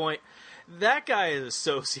at this point. That guy is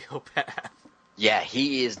a sociopath. Yeah,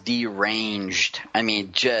 he is deranged. I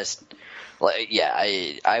mean, just...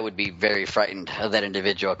 I would be very frightened of that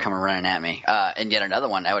individual coming running at me. And yet another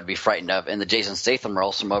one I would be frightened of. In the Jason Statham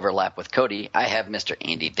role, some overlap with Cody, I have Mr.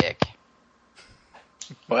 Andy Dick.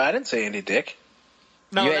 Well, I didn't say Andy Dick.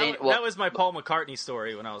 No, that was my Paul McCartney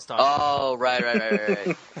story when I was talking. Oh, right.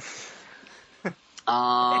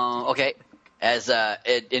 Okay. As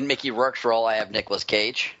in Mickey Rourke's role, I have Nicolas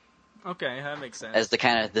Cage. Okay, that makes sense. As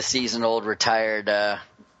the seasoned old retired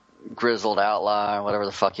grizzled outlaw, or whatever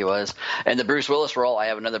the fuck he was. And the Bruce Willis role, I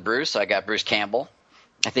have another Bruce. So I got Bruce Campbell.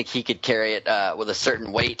 I think he could carry it with a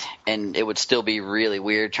certain weight, and it would still be really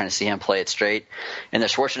weird trying to see him play it straight. In the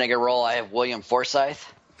Schwarzenegger role, I have William Forsythe.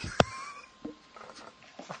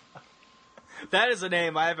 That is a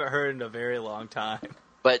name I haven't heard in a very long time.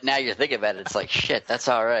 But now you're thinking about it, it's like, shit, that's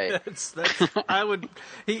all right.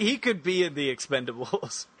 He could be in the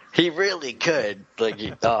Expendables. He really could.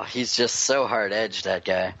 He's just so hard-edged, that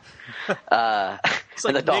guy. It's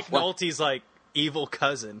like Nick Nolte's like evil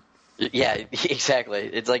cousin. Yeah, exactly.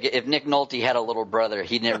 It's like if Nick Nolte had a little brother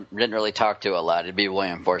he didn't really talk to a lot, it'd be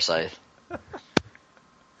William Forsythe.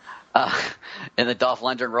 In the Dolph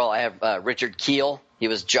Lundgren role, I have Richard Kiel. He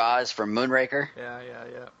was Jaws from Moonraker.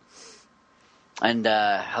 Yeah. And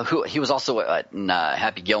he was also in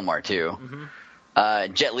Happy Gilmore, too.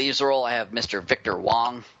 Mm-hmm. Jet Li's role, I have Mr. Victor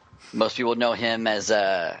Wong. Most people know him as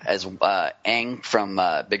Aang from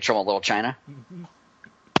Big Trouble in Little China. Mm-hmm.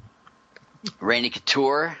 Randy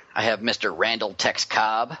Couture, I have Mr. Randall Tex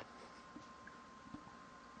Cobb.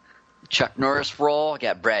 Chuck Norris role, I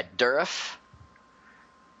got Brad Dourif.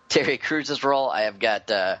 Terry Crews's role, I have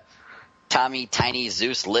got Tommy Tiny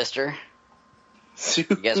Zeus Lister. Zeus.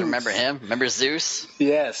 You guys remember him? Remember Zeus?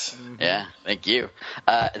 Yes. Yeah, thank you.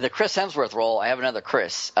 The Chris Hemsworth role, I have another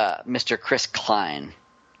Chris, Mr. Chris Klein,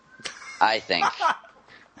 I think.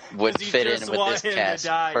 Would fit in with this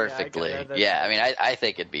cast perfectly. Yeah, I mean, I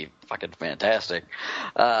think it'd be fucking fantastic.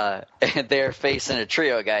 And they're facing a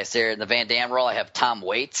trio, guys. There in the Van Damme role, I have Tom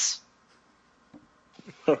Waits.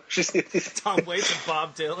 Tom Waits and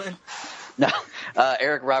Bob Dylan. No,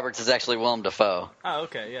 Eric Roberts is actually Willem Dafoe. Oh,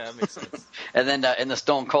 okay, yeah, that makes sense. And then in the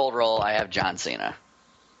Stone Cold role, I have John Cena.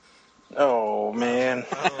 Oh man.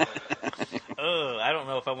 I don't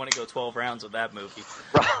know if I want to go 12 rounds with that movie.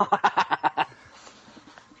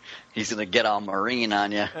 He's going to get all Marine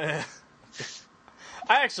on you.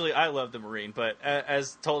 I love the Marine, but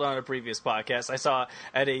as told on a previous podcast, I saw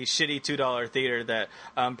at a shitty $2 theater that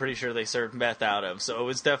I'm pretty sure they served meth out of. So it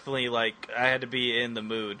was definitely like I had to be in the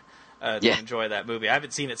mood to enjoy that movie. I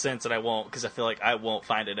haven't seen it since, and I won't because I feel like I won't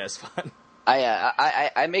find it as fun.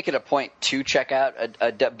 I make it a point to check out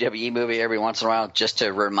a WWE movie every once in a while just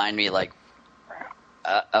to remind me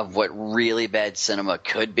of what really bad cinema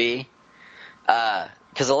could be.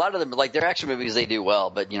 Because a lot of them, like their action movies, they do well,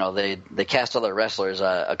 but they cast other wrestlers.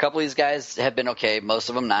 A couple of these guys have been okay, most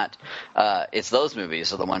of them not. It's those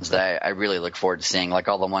movies are the ones that I really look forward to seeing, like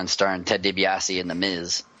all the ones starring Ted DiBiase and The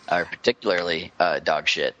Miz are particularly dog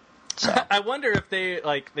shit. So I wonder if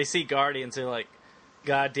they see Guardians and they're like,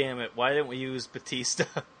 God damn it, why didn't we use Batista?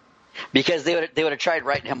 Because they would have tried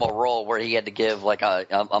writing him a role where he had to give like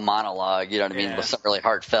a monologue, you know what I mean, with something really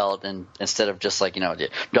heartfelt, and instead of just like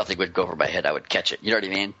nothing would go over my head, I would catch it. You know what I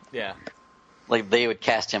mean? Yeah. Like they would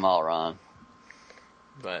cast him all wrong.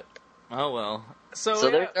 But oh well. So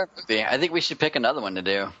there's our movie. I think we should pick another one to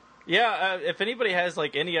do. Yeah, if anybody has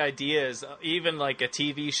like any ideas, even like a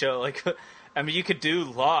TV show, like I mean, you could do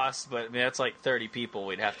Lost, but I mean that's like 30 people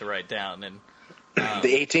we'd have to write down, and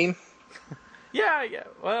the 18. Yeah.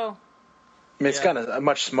 Well, I mean, it's kind of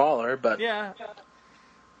much smaller, but yeah,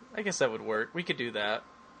 I guess that would work. We could do that.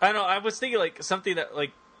 I don't know. I was thinking like something that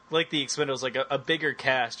like the Expendables, like a bigger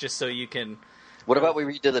cast, just so you can. What about we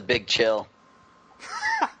redo The Big Chill?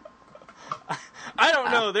 I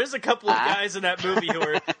don't know. There's a couple of guys in that movie who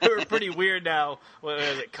are pretty weird now. What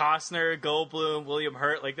is it? Costner, Goldblum, William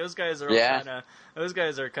Hurt. Like those guys are kind of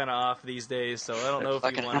off these days. So I don't know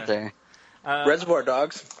if you want to. Reservoir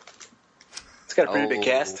Dogs. It's got a pretty big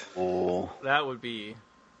cast. That would be.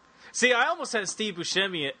 See, I almost had Steve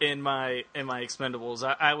Buscemi in my Expendables.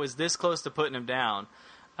 I was this close to putting him down.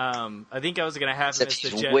 I think I was going to have him as the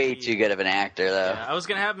Jet way Li. Too good of an actor, though. Yeah, I was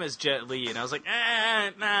going to have him as Jet Li, and I was like, nah,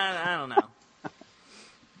 I don't know.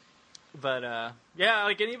 But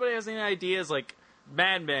like anybody has any ideas, like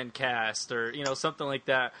Mad Men cast or something like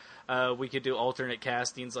that. We could do alternate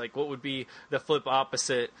castings. Like, what would be the flip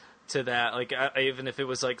opposite to that? Like, even if it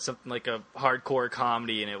was like something like a hardcore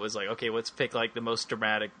comedy, and it was like, okay, let's pick like the most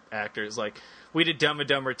dramatic actors. Like, we did Dumb and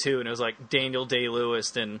Dumber 2, and it was like Daniel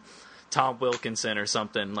Day-Lewis and Tom Wilkinson or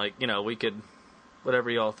something. Like, we could,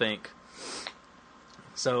 whatever y'all think.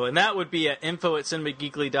 So, and that would be at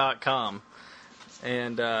info@cinemageekly.com.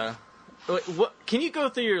 And what can you go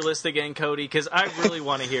through your list again, Cody? Because I really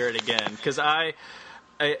want to hear it again. Because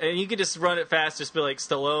and you could just run it fast, just be like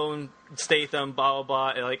Stallone, Statham, blah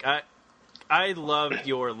blah blah. Like I loved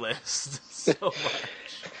your list so much.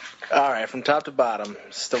 All right, from top to bottom,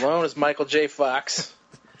 Stallone is Michael J. Fox,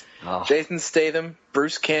 Jason Statham,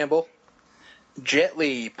 Bruce Campbell, Jet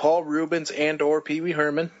Li, Paul Rubens and/or Pee Wee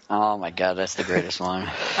Herman. Oh my God, that's the greatest one.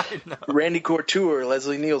 I know. Randy Couture,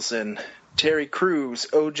 Leslie Nielsen, Terry Crews,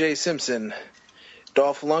 O.J. Simpson,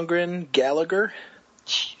 Dolph Lundgren, Gallagher,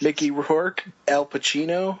 Mickey Rourke, Al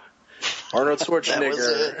Pacino, Arnold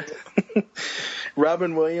Schwarzenegger,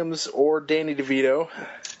 Robin Williams or Danny DeVito,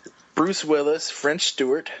 Bruce Willis, French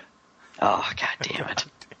Stewart. Oh, God damn it.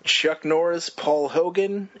 Chuck Norris, Paul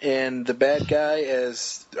Hogan, and the bad guy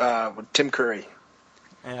as Tim Curry.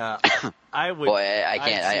 Yeah, I would. Boy, I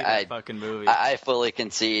can't. I'd see that fucking movie. I fully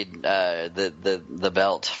concede the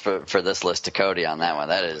belt for this list to Cody on that one.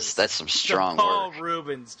 That's some strong Paul work.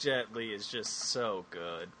 Rubens Jet Li is just so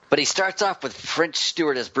good. But he starts off with French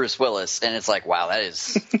Stewart as Bruce Willis, and it's like, wow, that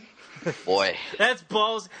is, boy. That's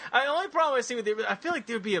balls. The only problem I see with it, I feel like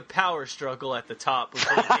there would be a power struggle at the top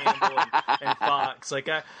between Campbell and Fox. Like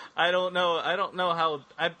I don't know how.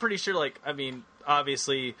 I'm pretty sure. Like I mean,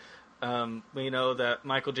 obviously. We know that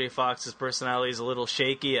Michael J. Fox's personality is a little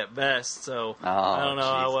shaky at best, so I don't know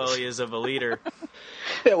how well he is of a leader.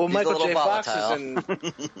 Yeah, well, He's Michael J. Fox volatile.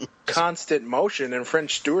 is in constant motion, and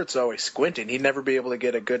French Stewart's always squinting. He'd never be able to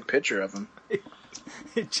get a good picture of him.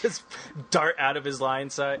 He'd just dart out of his line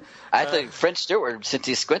sight. I think French Stewart, since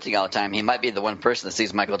he's squinting all the time, he might be the one person that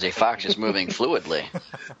sees Michael J. Fox just moving fluidly.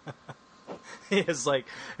 He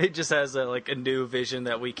just has a new vision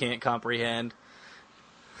that we can't comprehend.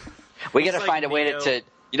 We got to like find a way Neo. to.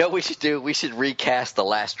 You know what we should do? We should recast The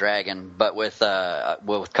Last Dragon, but with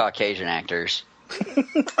Caucasian actors,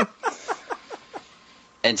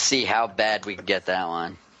 and see how bad we can get that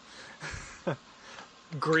one.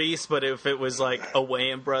 Grease, but if it was like a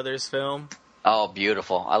Wayans Brothers film. Oh,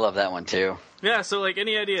 beautiful! I love that one too. Yeah, so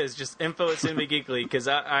any ideas? Just info at Cinema Geekly, because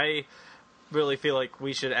I really feel like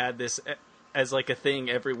we should add this as a thing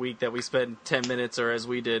every week that we spend 10 minutes, or as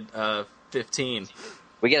we did 15.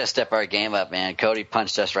 We got to step our game up, man. Cody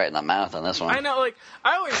punched us right in the mouth on this one. I know,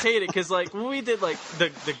 I always hate it because, when we did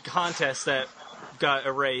the contest that got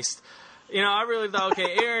erased, I really thought,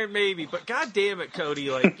 okay, Aaron maybe, but god damn it, Cody,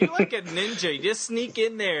 you're like a ninja. You just sneak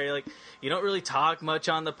in there, you don't really talk much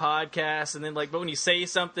on the podcast, and then but when you say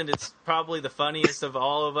something, it's probably the funniest of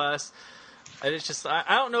all of us. And it's just, I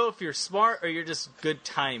don't know if you're smart or you're just good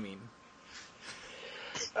timing.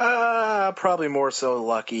 Probably more so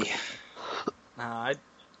lucky.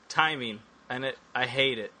 Timing, and I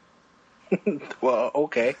hate it. Well,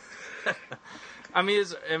 okay.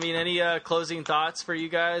 Any closing thoughts for you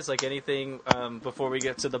guys? Anything before we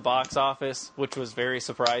get to the box office, which was very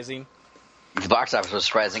surprising. The box office was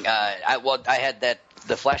surprising. I had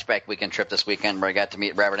the flashback weekend trip this weekend where I got to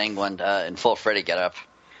meet Robert Englund in full Freddy getup.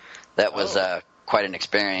 That was quite an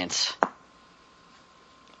experience.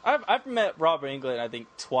 I've met Robert Englund, I think,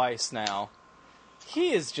 twice now.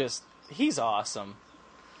 He's awesome.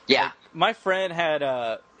 Yeah. My friend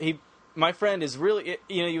had my friend is really,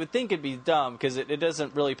 you would think it'd be dumb because it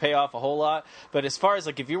doesn't really pay off a whole lot. But as far as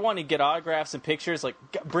if you want to get autographs and pictures,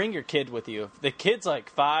 bring your kid with you. If the kid's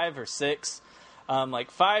 5 or 6,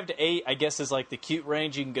 5 to 8, I guess is the cute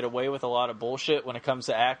range. You can get away with a lot of bullshit when it comes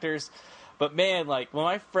to actors. But man, when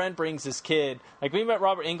my friend brings his kid, we met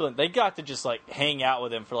Robert Englund, they got to just hang out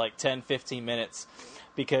with him for 10, 15 minutes.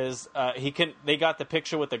 Because they got the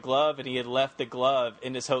picture with the glove, and he had left the glove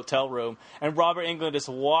in his hotel room. And Robert Englund just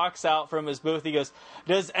walks out from his booth. He goes,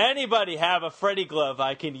 "Does anybody have a Freddy glove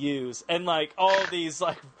I can use?" And all these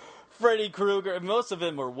Freddy Krueger, most of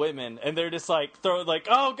them were women, and they're just throwing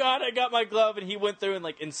 "Oh God, I got my glove!" And he went through and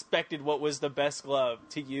inspected what was the best glove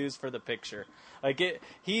to use for the picture.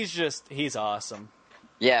 He's awesome.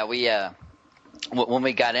 Yeah, we when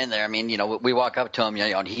we got in there, we walk up to him,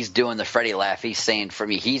 and he's doing the Freddy laugh. He's saying, for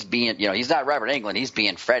me, he's being, he's not Robert Englund, he's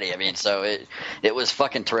being Freddy. So it was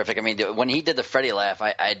fucking terrific. When he did the Freddy laugh,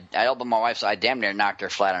 I elbowed my wife, so I damn near knocked her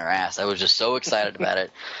flat on her ass. I was just so excited about it.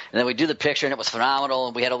 And then we do the picture, and it was phenomenal,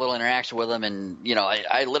 and we had a little interaction with him, and,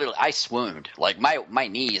 I swooned. My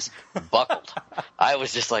knees buckled. I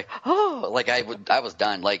was just I was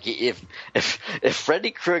done. If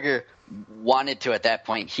Freddy Krueger wanted to at that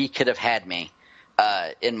point, he could have had me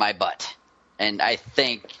in my butt, and I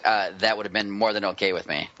think that would have been more than okay with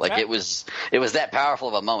me. It was that powerful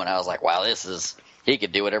of a moment. I was like, wow, he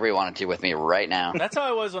could do whatever he wanted to with me right now. That's how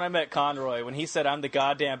I was when I met Conroy. When he said, "I'm the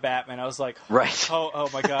goddamn Batman," I was like, right. Oh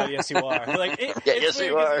my God, yes you are. Yes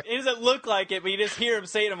you are. It doesn't look like it, but you just hear him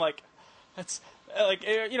say it. I'm like, that's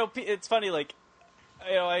it's funny.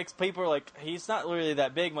 People are like, he's not really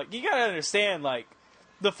that big. I'm like, you gotta understand,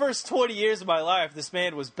 the first 20 years of my life, this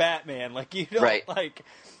man was Batman. Right.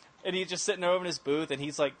 And he's just sitting there over in his booth, and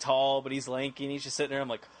he's tall, but he's lanky, and he's just sitting there. I'm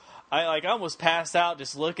like, I almost passed out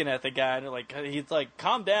just looking at the guy, and he's like,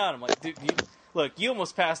 calm down. I'm like, dude, you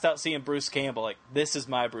almost passed out seeing Bruce Campbell. This is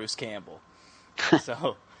my Bruce Campbell.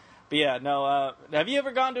 So, but yeah, no. Have you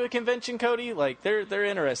ever gone to a convention, Cody? They're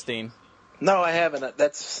interesting. No, I haven't.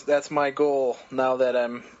 That's my goal now that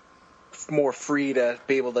I'm more free to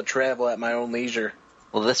be able to travel at my own leisure.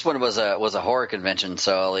 Well, this one was a horror convention,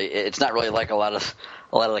 so it's not really like a lot of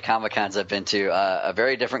the Comic-Cons I've been to. A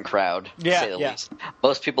very different crowd, to say the least.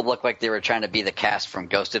 Most people look like they were trying to be the cast from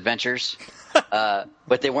Ghost Adventures,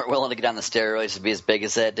 but they weren't willing to get on the steroids to be as big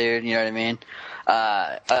as that dude. You know what I mean?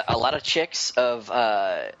 A lot of chicks of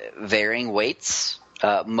varying weights.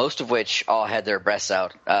 Most of which all had their breasts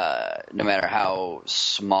out, no matter how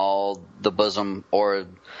small the bosom or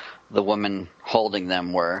the woman holding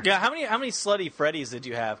them were. Yeah, how many slutty Freddies did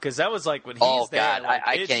you have? Because that was like when he's there. God, like,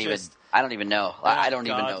 I can't even. I don't even know. I don't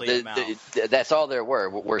even know. That's all there were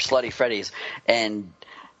slutty Freddies, and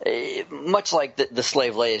much like the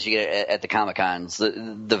slave Leias you get at the Comic Cons,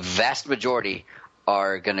 the vast majority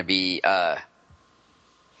are going to be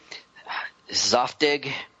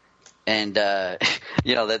Zoftig. And the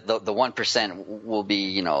 1% will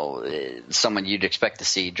be someone you'd expect to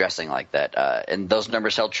see dressing like that, and those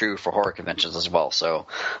numbers held true for horror conventions as well. So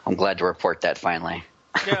I'm glad to report that finally.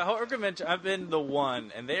 Yeah, horror convention. I've been the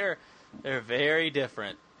one, and they're very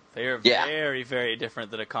different. They're very, very different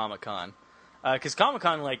than a Comic-Con. Because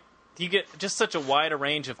Comic-Con, like, you get just such a wide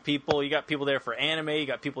range of people. You got people there for anime, you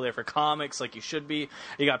got people there for comics, like you should be.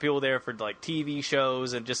 You got people there for like TV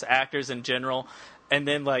shows and just actors in general. And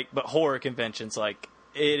then, but horror conventions,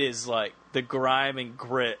 it is, the grime and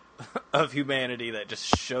grit of humanity that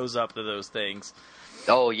just shows up to those things.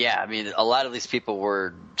 Oh, yeah. I mean, a lot of these people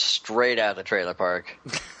were straight out of the trailer park.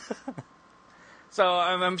 So,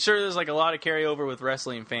 I'm sure there's, a lot of carryover with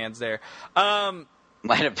wrestling fans there. Might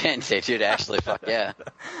have been, dude, actually. Fuck, yeah.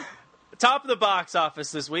 Top of the box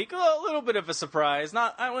office this week. A little bit of a surprise.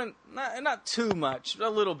 Not too much, a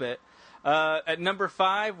little bit. At number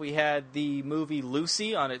 5, we had the movie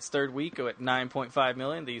Lucy on its third week at $9.5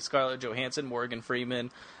 million. The Scarlett Johansson, Morgan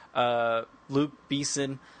Freeman, Luke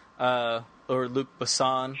Besson, or Luke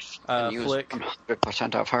Besson flick.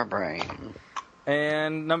 100% of her brain.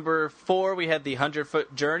 And number 4, we had the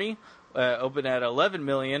 100-Foot Journey, open at $11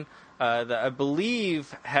 million. That I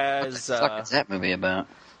believe has. What the fuck is that movie about?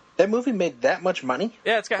 That movie made that much money?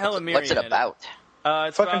 Yeah, it's got Helen Mirren. What's it about?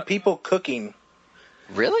 It's fucking about people cooking.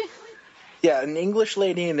 Really? Yeah, an English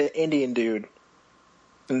lady and an Indian dude,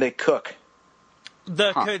 and they cook.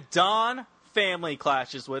 The Kadan family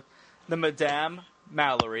clashes with the Madame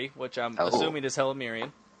Mallory, which I'm assuming is Helen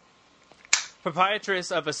Mirren,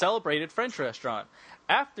 proprietress of a celebrated French restaurant.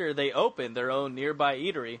 After they open their own nearby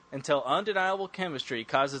eatery, until undeniable chemistry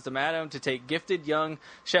causes the madam to take gifted young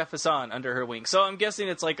Chef Hassan under her wing. So I'm guessing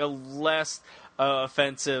it's like a less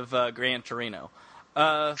offensive Gran Torino.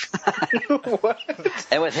 What?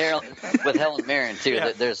 And with Helen Mirren too,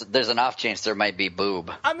 yeah. There's an off chance there might be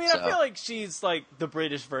boob. I mean, I feel like she's like the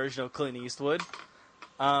British version of Clint Eastwood.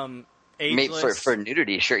 Maybe for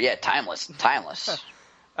nudity, sure, yeah, timeless.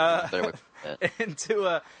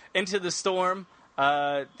 Into the Storm.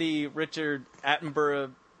 The Richard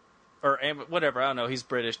Attenborough, or whatever, I don't know, he's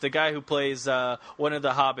British. The guy who plays one of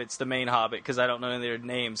the Hobbits, the main Hobbit, because I don't know any of their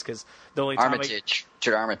names, because the only time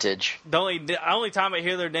Richard Armitage. The only time I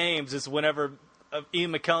hear their names is whenever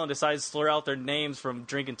Ian McKellen decides to slur out their names from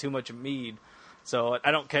drinking too much mead. So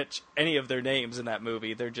I don't catch any of their names in that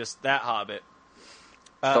movie. They're just that Hobbit.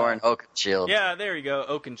 Thorin Oakenshield. Yeah, there you go,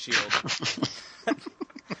 Oakenshield.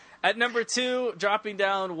 At number 2, dropping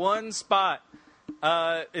down one spot,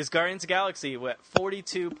 is Guardians of the Galaxy at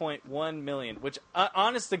 $42.1 million, which,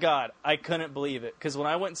 honest to God, I couldn't believe it. Because when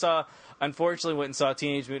I unfortunately went and saw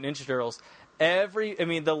Teenage Mutant Ninja Turtles,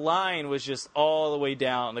 the line was just all the way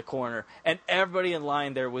down the corner, and everybody in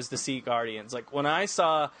line there was to see Guardians. Like, when I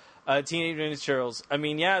saw Teenage Mutant Ninja Turtles,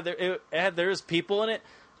 there was people in it,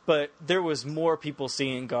 but there was more people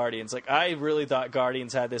seeing Guardians. Like, I really thought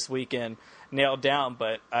Guardians had this weekend nailed down,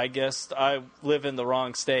 but I guess I live in the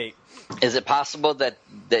wrong state. Is it possible that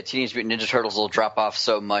Teenage Mutant Ninja Turtles will drop off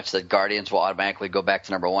so much that Guardians will automatically go back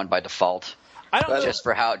to number 1 by default? I don't know. Just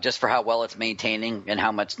for how well it's maintaining and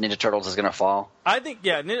how much Ninja Turtles is going to fall? I think,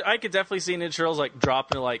 yeah, I could definitely see Ninja Turtles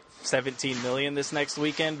dropping to $17 million this next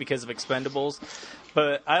weekend because of Expendables.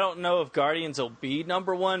 But I don't know if Guardians will be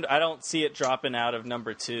number 1. I don't see it dropping out of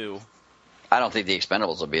number 2. I don't think the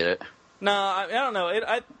Expendables will beat it. No, I don't know.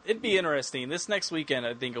 It'd be interesting. This next weekend,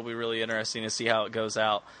 I think it'll be really interesting to see how it goes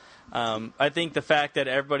out. I think the fact that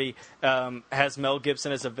everybody has Mel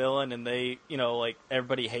Gibson as a villain, and they,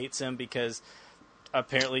 everybody hates him because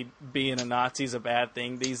apparently being a Nazi is a bad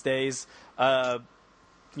thing these days. So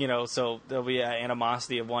there'll be an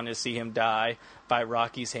animosity of wanting to see him die by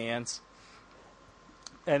Rocky's hands.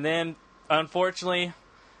 And then, unfortunately,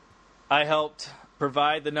 I helped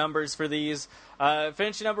provide the numbers for these.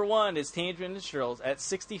 Finishing number 1 is Teenage Mutant Ninja Turtles at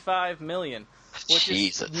 $65 million, which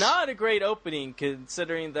Jesus. is not a great opening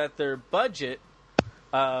considering that their budget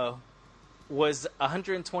was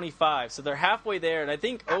 $125. So they're halfway there, and I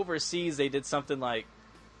think overseas they did something like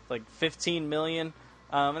 $15 million.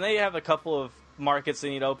 And they have a couple of markets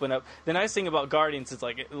they need to open up. The nice thing about Guardians is,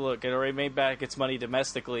 like, look, it already made back its money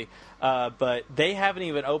domestically, but they haven't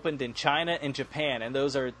even opened in China and Japan, and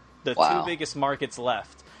those are the two biggest markets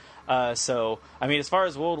left. So, I mean, as far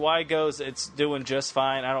as worldwide goes, it's doing just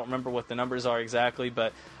fine. I don't remember what the numbers are exactly,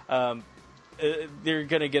 but they're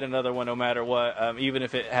going to get another one no matter what, even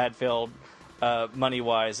if it had failed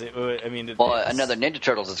money-wise. Another Ninja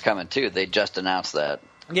Turtles is coming, too. They just announced that.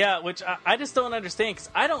 Yeah, which I just don't understand, because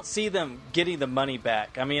I don't see them getting the money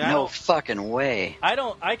back. I mean, no fucking way.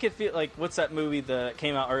 I could feel, like, what's that movie that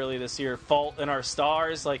came out earlier this year, Fault in Our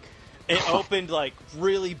Stars? Like, it opened, like,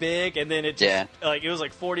 really big, and then it just, like, it was,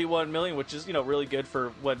 like, $41 million, which is, really good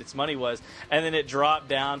for what its money was. And then it dropped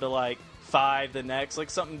down to, like, 5 the next, like,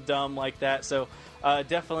 something dumb like that. So,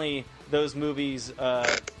 definitely those movies,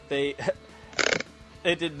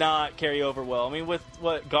 it did not carry over well. I mean, with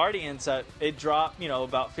what Guardians, it dropped,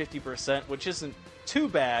 about 50%, which isn't too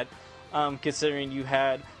bad, considering you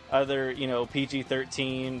had other,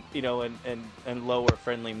 PG-13, and lower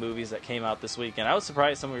friendly movies that came out this weekend. I was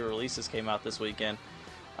surprised some of your releases came out this weekend.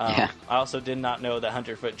 I also did not know that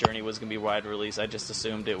 100-Foot Journey was going to be wide release. I just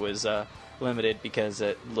assumed it was limited because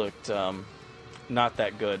it looked not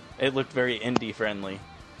that good. It looked very indie friendly,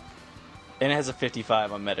 and it has a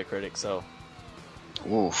 55 on Metacritic, so.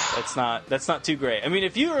 Oof. That's not too great. I mean,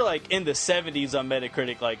 if you were like in the 70s on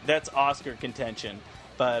Metacritic, like that's Oscar contention.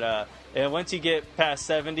 But once you get past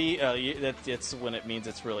 70, that's when it means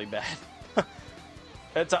it's really bad.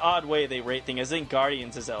 That's an odd way they rate things. I think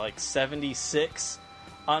Guardians is at like 76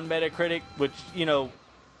 on Metacritic, which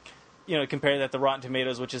compare that to Rotten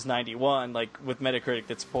Tomatoes, which is 91. Like with Metacritic,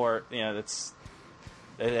 that's poor.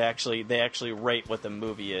 They actually rate what the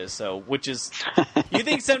movie is, so which is you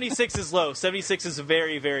think 76 is low. 76 is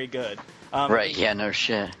very, very good. Right? Yeah, no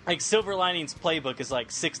shit. Like Silver Linings Playbook is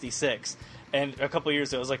like 66, and a couple years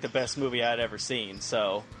ago it was like the best movie I'd ever seen.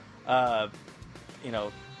 So,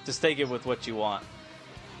 just take it with what you want.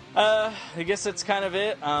 I guess that's kind of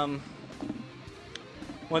it.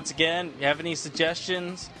 Once again, you have any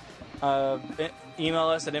suggestions? Email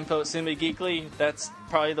us at info@cinemageekly. That's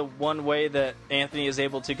probably the one way that Anthony is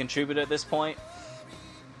able to contribute at this point,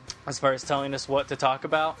 as far as telling us what to talk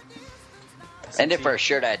about. And if our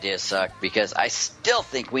shirt ideas suck, because I still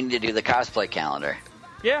think we need to do the cosplay calendar.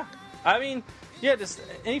 Yeah, I mean, just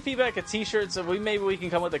any feedback at T-shirts. Maybe we can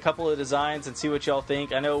come with a couple of designs and see what y'all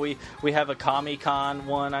think. I know we have a Comic-Con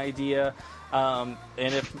one idea. And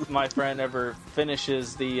if my friend ever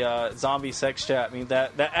finishes the zombie sex chat, I mean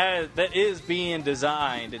that is being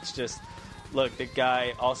designed. It's just, look, the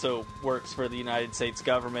guy also works for the United States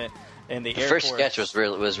government and the Air Force. First sketch was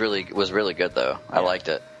really good though. Yeah. I liked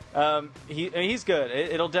it. He's good.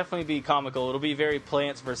 It'll definitely be comical. It'll be very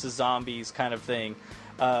Plants vs. Zombies kind of thing.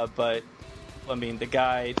 But I mean, the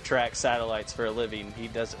guy tracks satellites for a living. He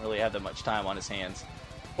doesn't really have that much time on his hands,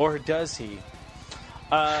 or does he?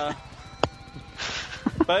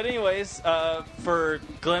 But anyways, for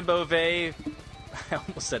Glenn Beauvais, I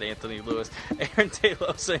almost said Anthony Lewis, Aaron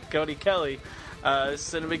Talos, and Cody Kelly,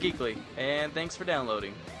 Cinema Geekly, and thanks for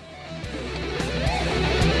downloading.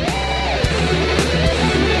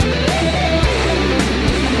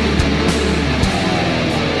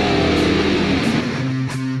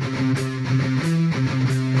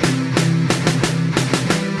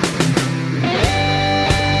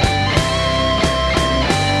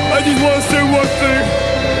 I just want to say one thing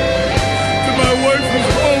to my wife who's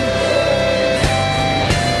home.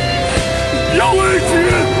 Yo,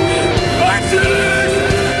 Adrian!